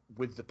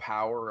 with the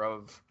power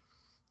of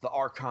the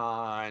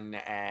Archon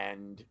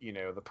and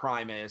the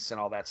Primus and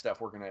all that stuff,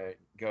 we're gonna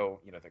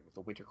go,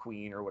 the Winter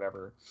Queen or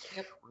whatever.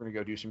 Yep. We're gonna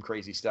go do some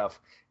crazy stuff,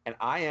 and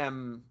I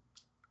am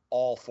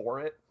all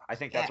for it. I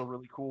think that's a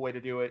really cool way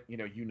to do it.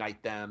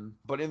 Unite them.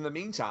 But in the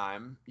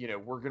meantime,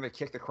 we're gonna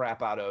kick the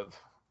crap out of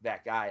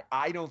that guy.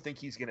 I don't think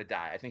he's gonna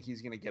die. I think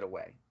he's gonna get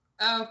away.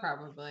 Oh,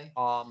 probably.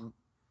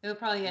 It'll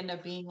probably end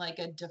up being like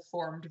a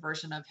deformed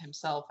version of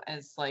himself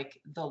as like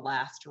the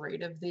last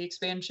raid of the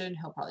expansion.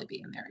 He'll probably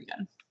be in there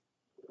again.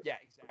 Yeah,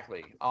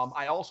 exactly.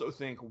 I also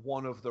think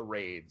one of the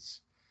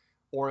raids,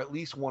 or at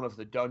least one of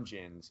the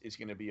dungeons, is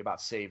going to be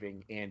about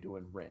saving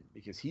Anduin Wrynn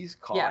because he's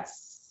caught.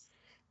 Yes.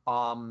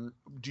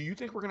 Do you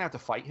think we're going to have to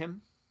fight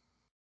him?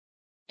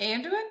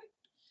 Anduin?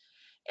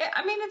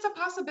 I mean, it's a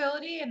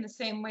possibility in the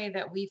same way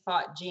that we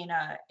fought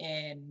Jaina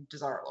in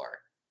Dazar'alor.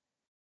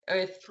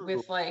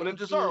 With like, but in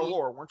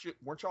Dazar'alor,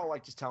 weren't y'all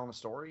like just telling a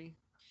story?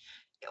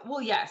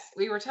 Well, yes,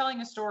 we were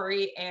telling a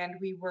story, and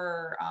we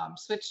were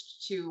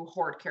switched to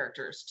Horde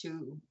characters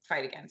to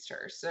fight against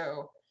her.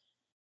 So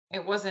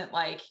it wasn't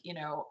like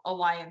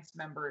Alliance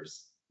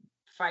members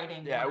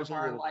fighting one of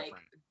our like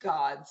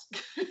gods.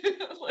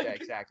 Yeah,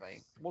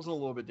 exactly. It wasn't a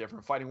little bit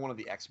different, fighting one of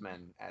the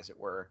X-Men, as it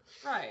were.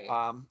 Right.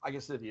 I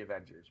guess they're the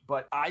Avengers,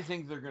 but I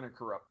think they're going to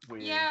corrupt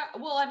with. Yeah,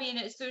 well, I mean,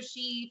 so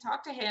she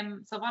talked to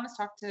him. Sylvanas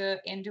talked to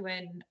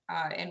Anduin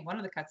in one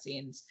of the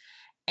cutscenes,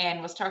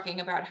 and was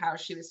talking about how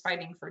she was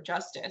fighting for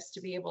justice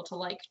to be able to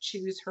like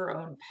choose her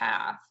own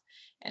path.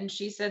 And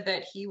she said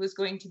that he was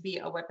going to be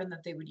a weapon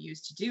that they would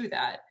use to do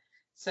that.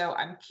 So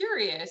I'm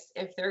curious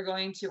if they're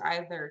going to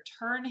either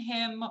turn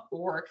him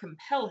or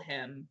compel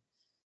him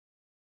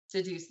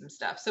to do some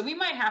stuff. So we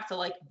might have to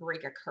like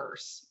break a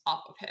curse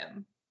off of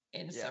him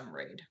in some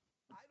raid.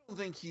 I don't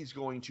think he's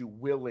going to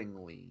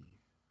willingly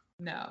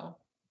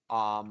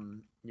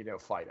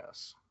fight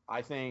us.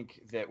 I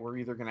think that we're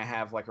either going to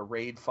have like a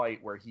raid fight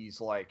where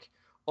he's like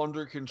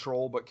under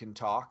control but can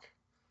talk,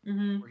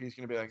 where he's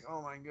going to be like,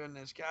 "Oh my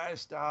goodness, guys,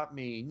 stop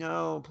me!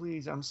 No,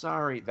 please, I'm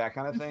sorry," that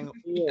kind of thing.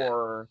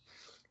 Or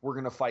we're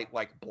going to fight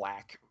like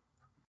black,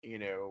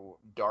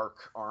 dark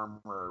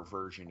armor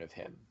version of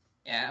him.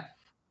 Yeah.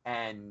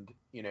 And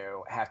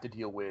have to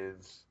deal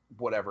with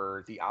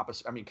whatever the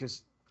opposite. I mean,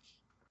 because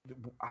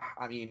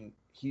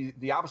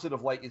the opposite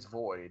of light is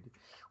void.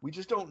 We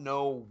just don't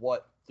know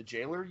what the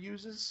jailer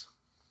uses.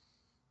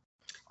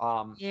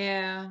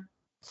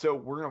 So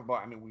we're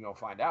gonna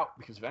find out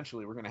because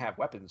eventually we're gonna have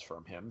weapons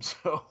from him.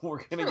 So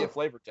we're gonna get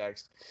flavor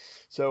text.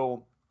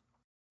 So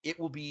it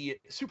will be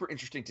super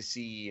interesting to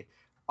see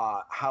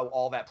how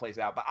all that plays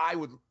out. But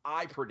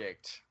I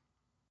predict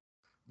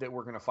that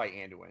we're gonna fight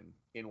Anduin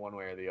in one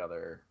way or the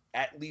other,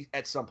 at least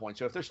at some point.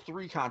 So if there's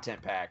 3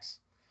 content packs,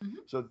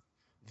 so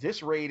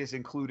this raid is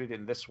included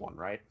in this one,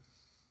 right?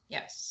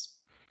 Yes.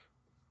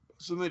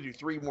 So they do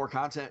 3 more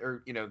content,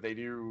 or they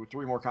do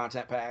 3 more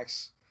content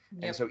packs.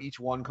 Yep. And so each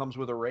one comes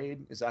with a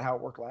raid. Is that how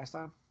it worked last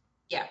time?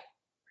 Yeah,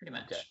 pretty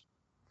much. Okay.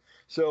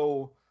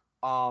 So,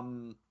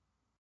 one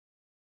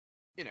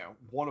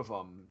of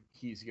them,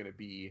 he's going to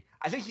be,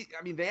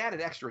 they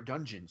added extra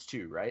dungeons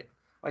too, right?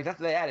 Like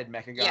they added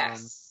Mechagon.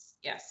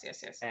 Yes.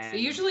 So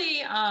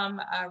usually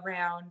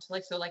around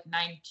like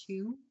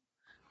 9-2,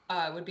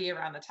 would be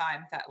around the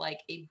time that like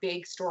a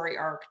big story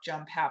arc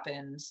jump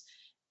happens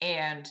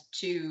and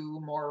 2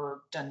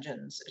 more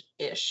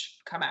dungeons-ish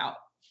come out.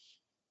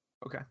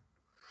 Okay.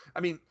 I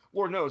mean,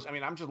 Lord knows, I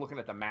mean, I'm just looking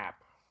at the map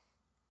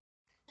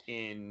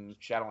in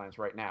Shadowlands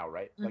right now,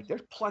 right? Like,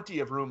 there's plenty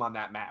of room on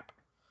that map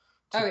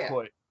to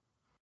put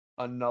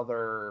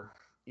another,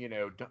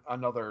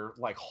 another,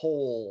 like,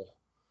 whole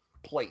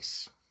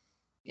place.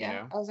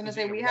 Yeah, I was going to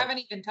say, we haven't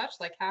even touched,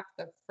 like, half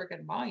the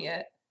freaking maw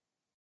yet.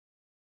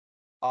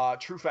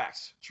 True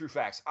facts.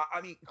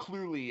 I mean,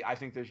 clearly, I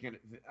think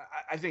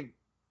I think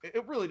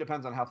it really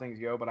depends on how things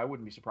go, but I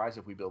wouldn't be surprised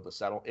if we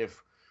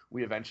if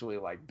we eventually,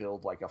 like,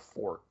 build, like, a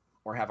fort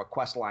or have a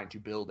quest line to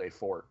build a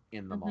fort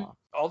in the Maw.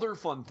 Other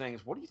fun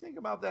things. What do you think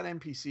about that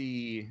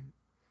NPC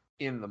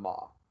in the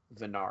Maw,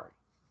 Venari?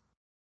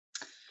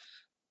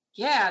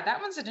 Yeah,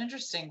 that one's an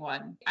interesting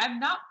one. I'm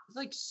not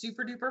like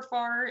super duper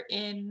far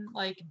in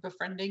like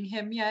befriending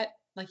him yet.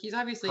 Like he's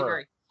obviously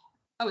very.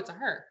 Oh, it's a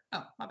her.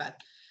 Oh, my bad.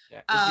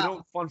 Yeah,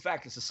 fun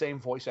fact: it's the same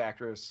voice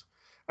actress.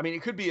 I mean,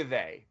 it could be a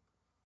they.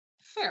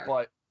 Fair.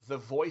 But the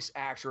voice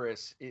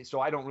actress is. So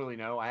I don't really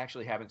know. I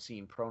actually haven't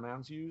seen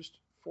pronouns used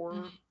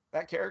for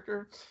that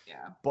character.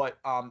 Yeah. But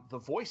the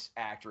voice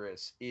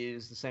actress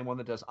is the same one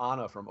that does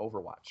Ana from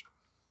Overwatch.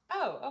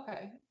 Oh,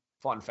 okay.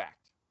 Fun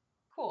fact.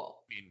 Cool.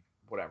 I mean,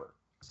 whatever.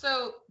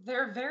 So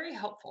they're very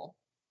helpful.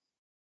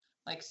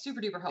 Like super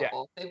duper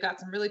helpful. Yeah. They've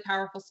got some really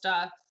powerful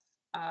stuff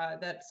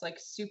that's like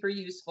super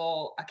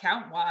useful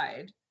account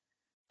wide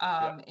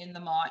in the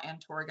Maw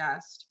and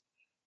Torghast.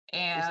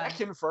 And is that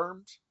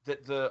confirmed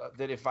that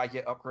that if I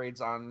get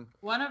upgrades on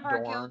one of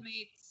our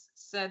guildmates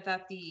said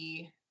that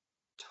the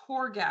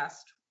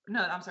Torghast,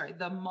 no, I'm sorry,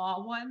 the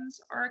Maw ones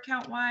are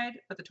account wide,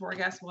 but the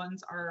Torghast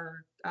ones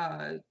are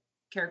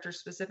character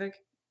specific.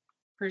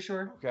 Pretty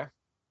sure. Okay.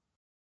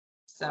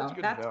 So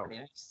that's pretty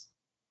nice.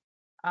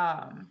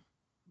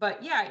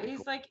 But yeah,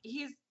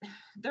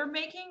 they're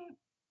making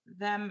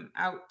them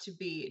out to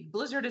be,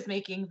 Blizzard is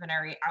making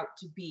Venari out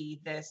to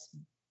be this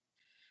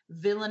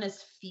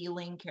villainous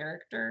feeling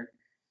character,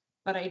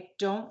 but I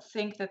don't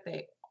think that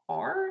they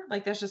are.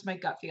 Like, that's just my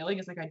gut feeling.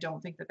 Is like, I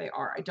don't think that they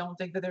are. I don't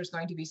think that there's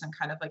going to be some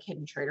kind of like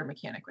hidden traitor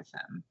mechanic with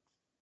them.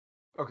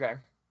 Okay.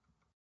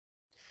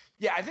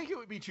 Yeah, I think it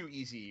would be too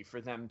easy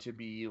for them to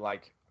be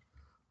like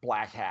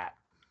Black Hat.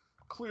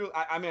 Clearly,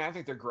 I mean, I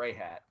think they're Gray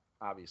Hat,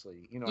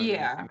 obviously. You know what I mean?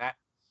 And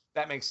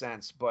that makes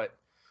sense. But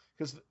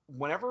because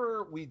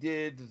whenever we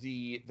did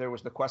there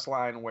was the quest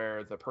line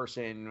where the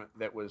person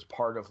that was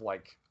part of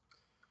like,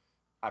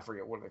 I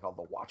forget what they call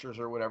the Watchers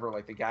or whatever,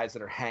 like the guys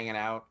that are hanging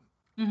out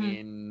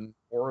in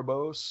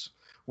Oribos.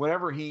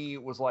 Whenever he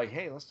was like,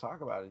 "Hey, let's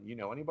talk about it. You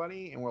know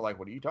anybody?" And we're like,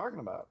 "What are you talking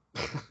about?"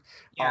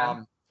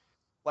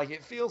 Like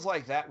it feels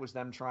like that was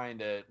them trying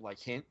to like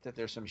hint that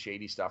there's some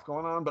shady stuff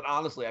going on. But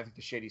honestly, I think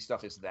the shady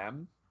stuff is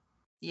them.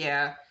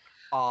 Yeah.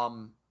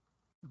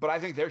 But I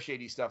think their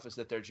shady stuff is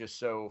that they're just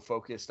so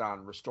focused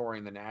on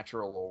restoring the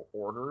natural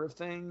order of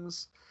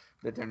things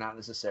that they're not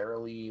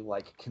necessarily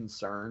like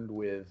concerned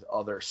with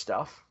other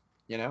stuff,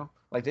 you know?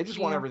 Like they just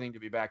want everything to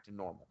be back to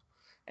normal.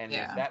 And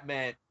if that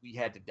meant we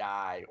had to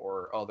die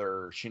or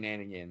other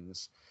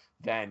shenanigans,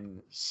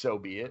 then so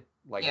be it.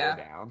 Like we're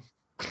down.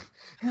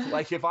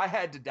 Like if I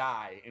had to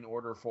die in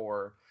order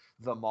for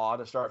the Maw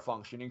to start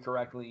functioning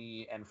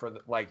correctly and for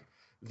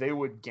they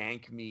would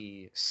gank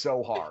me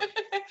so hard.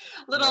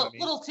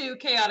 little too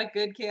chaotic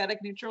good, chaotic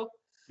neutral.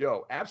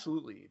 Yo,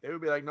 absolutely. They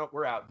would be like, nope,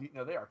 we're out. You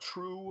know, they are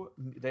true.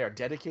 They are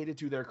dedicated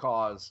to their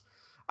cause.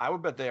 I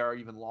would bet they are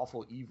even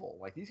lawful evil.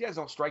 Like these guys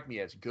don't strike me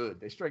as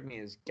good. They strike me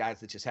as guys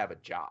that just have a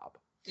job.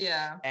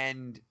 Yeah.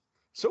 And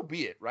so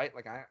be it, right?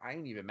 Like I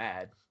ain't even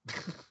mad.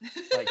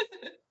 Like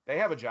they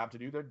have a job to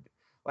do. They're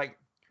like,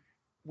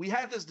 we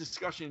had this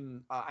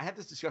discussion. I had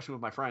this discussion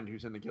with my friend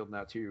who's in the guild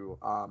now too,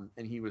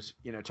 and he was,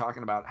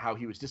 talking about how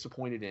he was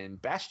disappointed in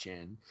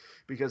Bastion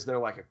because they're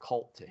like a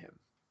cult to him.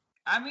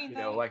 I mean,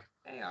 they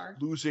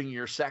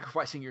are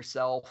sacrificing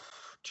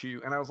yourself to,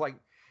 and I was like,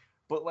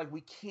 but like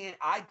we can't.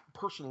 I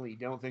personally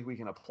don't think we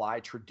can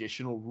apply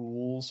traditional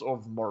rules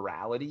of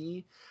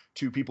morality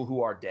to people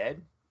who are dead.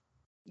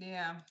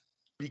 Yeah,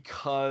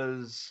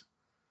 because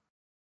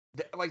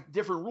like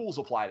different rules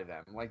apply to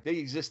them. Like they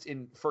exist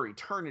for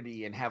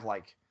eternity and have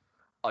like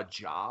a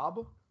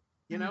job,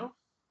 you know?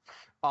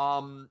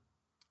 And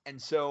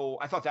so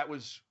I thought that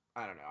was,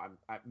 I don't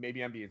know,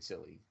 maybe I'm being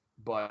silly,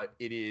 but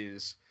it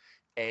is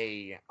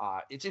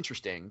it's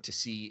interesting to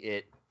see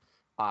it,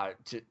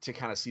 to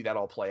kind of see that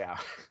all play out,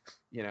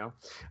 you know?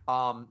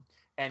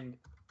 And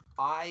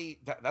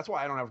that's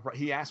why I don't have,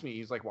 he asked me,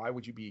 he's like, why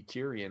would you be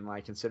Kyrian,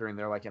 like considering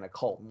they're like in a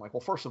cult? I'm like,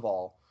 well, first of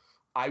all,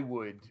 I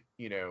would,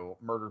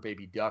 murder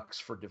baby ducks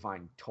for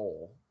divine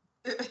toll.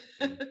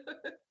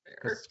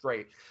 It's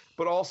great.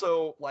 But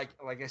also, like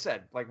I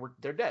said, like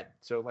they're dead.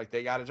 So like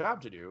they got a job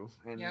to do.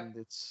 And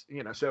it's,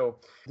 so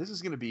this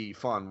is going to be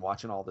fun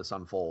watching all this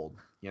unfold.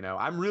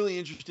 I'm really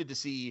interested to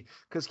see,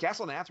 because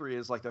Castle Nathria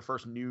is like the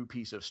first new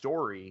piece of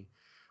story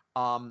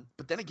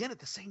But then again, at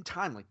the same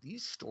time, like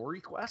these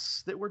story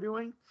quests that we're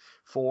doing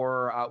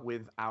for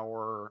with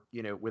our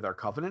with our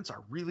covenants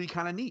are really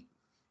kind of neat.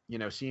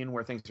 Seeing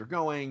where things are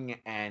going,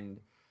 and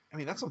I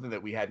mean that's something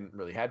that we hadn't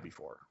really had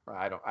before.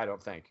 Right? I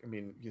don't think. I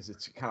mean, because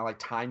it's kind of like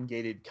time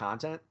gated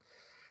content,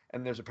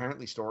 and there's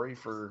apparently story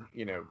for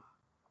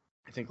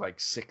I think like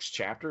 6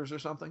 chapters or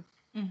something.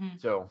 Mm-hmm.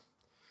 So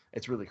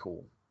it's really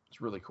cool. It's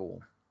really cool.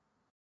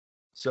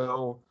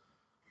 So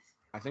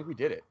I think we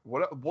did it.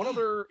 What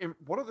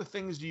other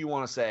things do you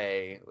want to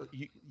say?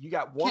 You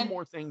got one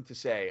more thing to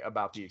say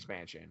about the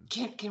expansion.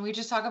 Can we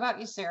just talk about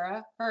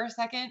Ysera for a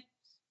second?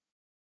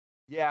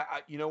 Yeah,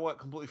 you know what?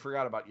 Completely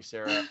forgot about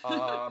Ysera.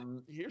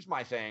 Here's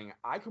my thing.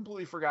 I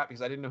completely forgot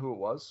because I didn't know who it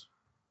was.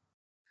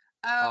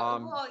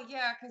 Oh, well,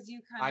 yeah, because you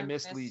kind of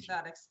missed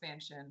that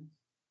expansion.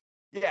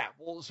 Yeah,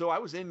 well, so I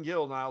was in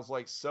Guild and I was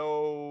like,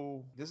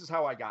 so this is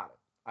how I got it.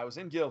 I was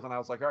in Guild and I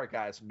was like, all right,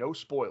 guys, no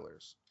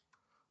spoilers.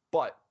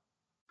 But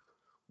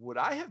would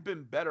I have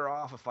been better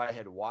off if I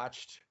had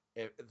watched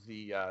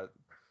the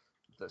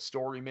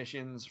story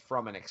missions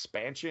from an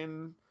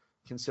expansion,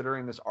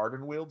 considering this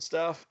Ardenweald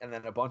stuff? And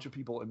then a bunch of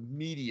people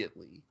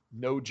immediately,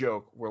 no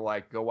joke, were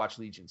like, go watch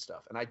Legion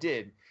stuff. And I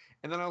did.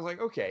 And then I was like,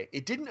 okay,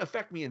 it didn't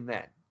affect me in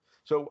then.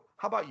 So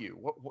how about you?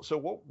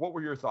 What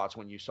were your thoughts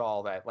when you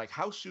saw that? Like,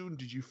 how soon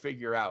did you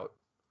figure out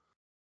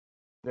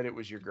that it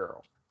was your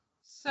girl?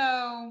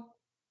 So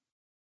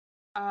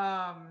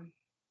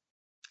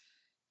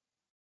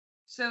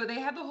they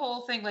had the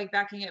whole thing like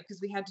backing it because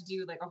we had to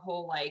do like a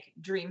whole like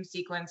dream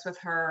sequence with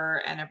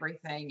her and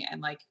everything and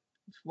like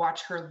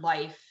watch her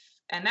life.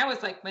 And that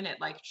was like when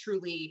it like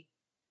truly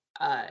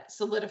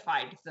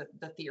solidified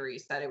the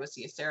theories that it was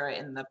Ysera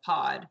in the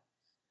pod.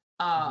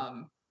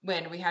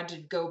 When we had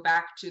to go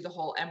back to the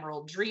whole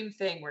Emerald Dream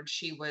thing where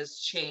she was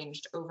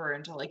changed over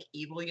into like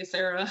evil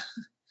Ysera.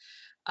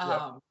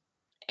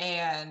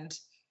 And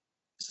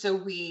so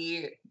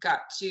we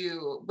got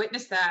to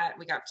witness that.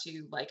 We got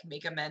to like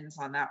make amends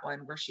on that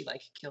one where she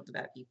like killed the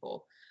bad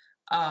people.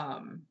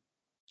 And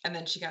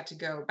then she got to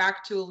go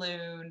back to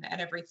Elune and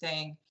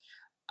everything.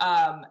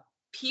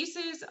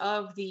 Pieces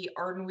of the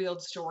Ardenweald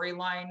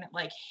storyline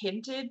like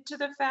hinted to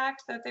the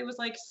fact that there was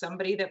like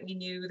somebody that we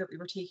knew that we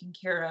were taking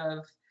care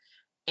of.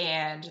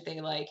 And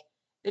they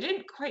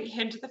didn't quite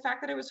hint at the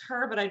fact that it was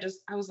her, but I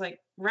was like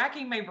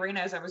racking my brain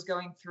as I was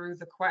going through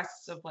the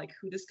quests of like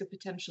who this could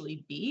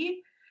potentially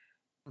be.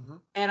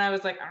 And I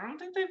was like, I don't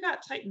think they've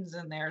got Titans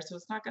in there, so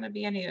it's not going to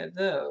be any of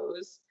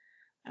those.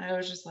 And I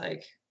was just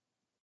like,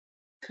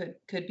 could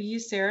be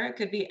Ysera, it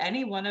could be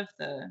any one of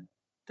the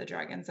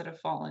dragons that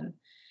have fallen.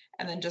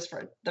 And then just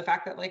for the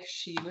fact that like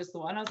she was the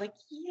one, I was like,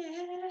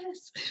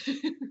 yes.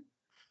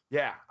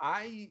 Yeah,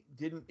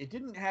 it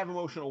didn't have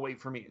emotional weight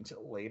for me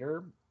until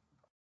later,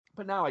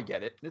 but now I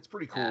get it. It's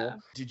pretty cool. Yeah.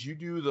 Did you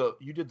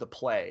did the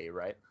play,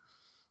 right?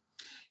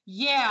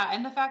 Yeah,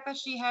 and the fact that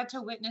she had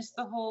to witness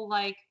the whole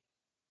like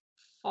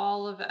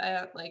fall of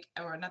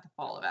or not the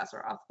fall of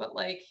Azeroth, but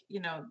like,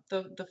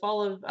 the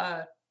fall of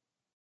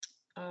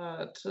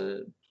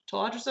to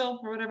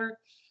Teldrassil or whatever.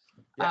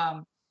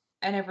 Yeah.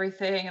 And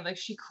everything, and like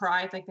she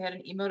cried, like they had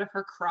an emote of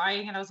her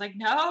crying, and I was like,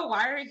 no,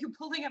 why are you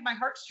pulling at my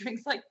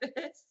heartstrings like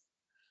this?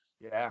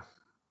 Yeah,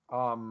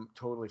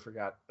 totally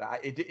forgot.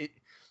 It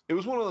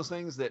was one of those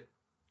things that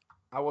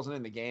I wasn't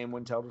in the game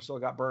when Teldrassil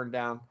got burned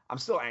down. I'm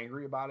still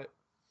angry about it.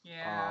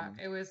 Yeah,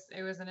 it was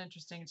an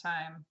interesting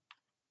time.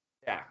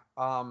 Yeah.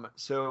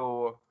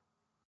 So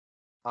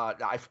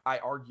I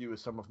argue with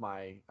some of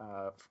my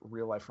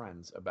real life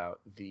friends about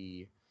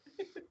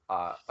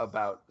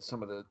about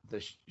some of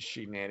the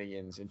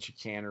shenanigans and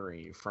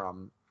chicanery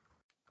from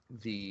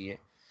the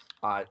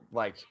of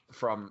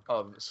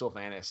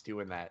Sylvanas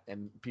doing that,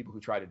 and people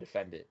who try to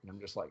defend it. And I'm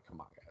just like, come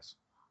on, guys,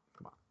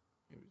 come on.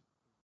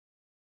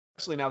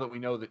 Especially now that we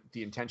know that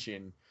the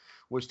intention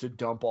was to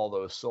dump all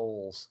those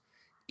souls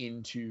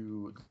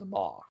into the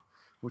Maw,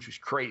 which was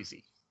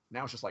crazy.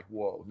 Now it's just like,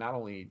 whoa, not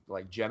only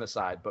like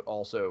genocide, but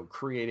also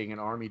creating an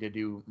army to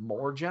do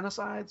more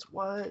genocides.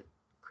 What?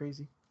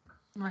 Crazy.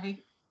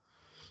 Right.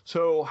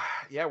 So,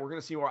 yeah, we're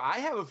going to see more. I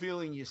have a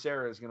feeling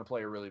Ysera is going to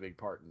play a really big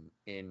part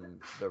in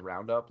the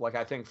roundup. Like,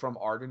 I think from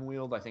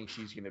Ardenweald, I think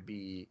she's going to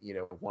be,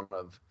 one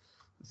of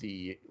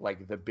the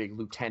big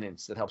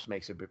lieutenants that helps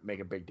make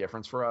a big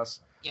difference for us.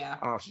 Yeah.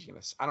 I don't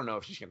know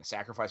if she's going to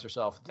sacrifice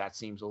herself. That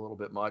seems a little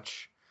bit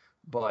much,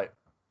 but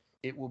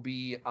it'll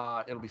be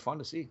fun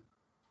to see.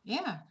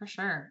 Yeah, for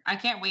sure. I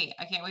can't wait.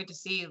 I can't wait to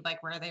see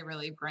like where they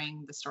really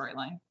bring the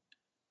storyline.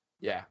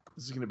 Yeah,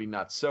 this is going to be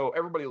nuts. So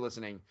everybody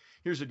listening,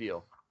 here's the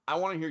deal. I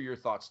want to hear your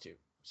thoughts too.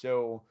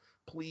 So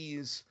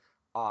please,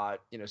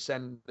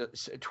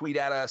 tweet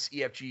at us,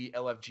 EFG,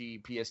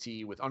 LFG,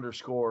 PST with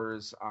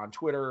underscores on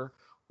Twitter,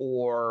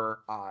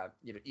 or,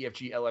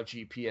 EFG,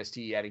 LFG, PST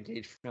at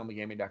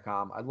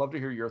engagefamilygaming.com. I'd love to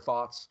hear your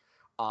thoughts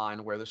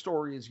on where the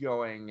story is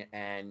going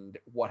and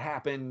what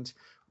happened.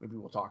 Maybe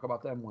we'll talk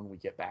about them when we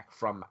get back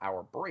from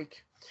our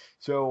break.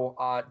 So,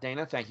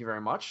 Dana, thank you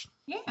very much.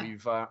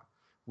 Yeah.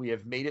 We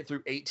have made it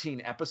through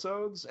 18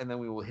 episodes, and then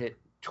we will hit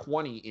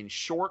 20 in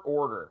short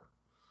order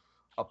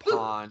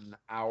upon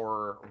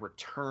our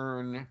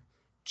return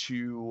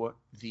to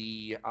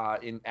the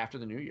after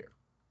the new year.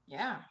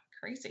 Yeah,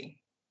 crazy.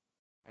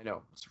 I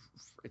know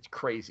it's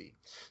crazy.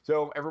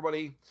 So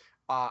everybody,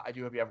 I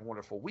do hope you have a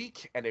wonderful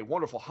week and a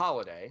wonderful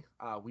holiday.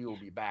 We will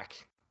be back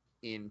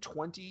in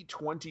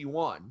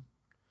 2021,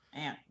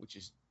 which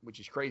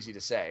is crazy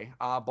to say.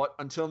 But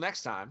until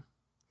next time,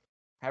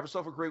 have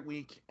yourself a great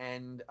week,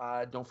 and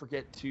don't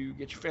forget to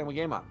get your family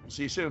game on.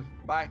 See you soon.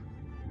 Bye.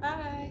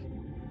 Bye.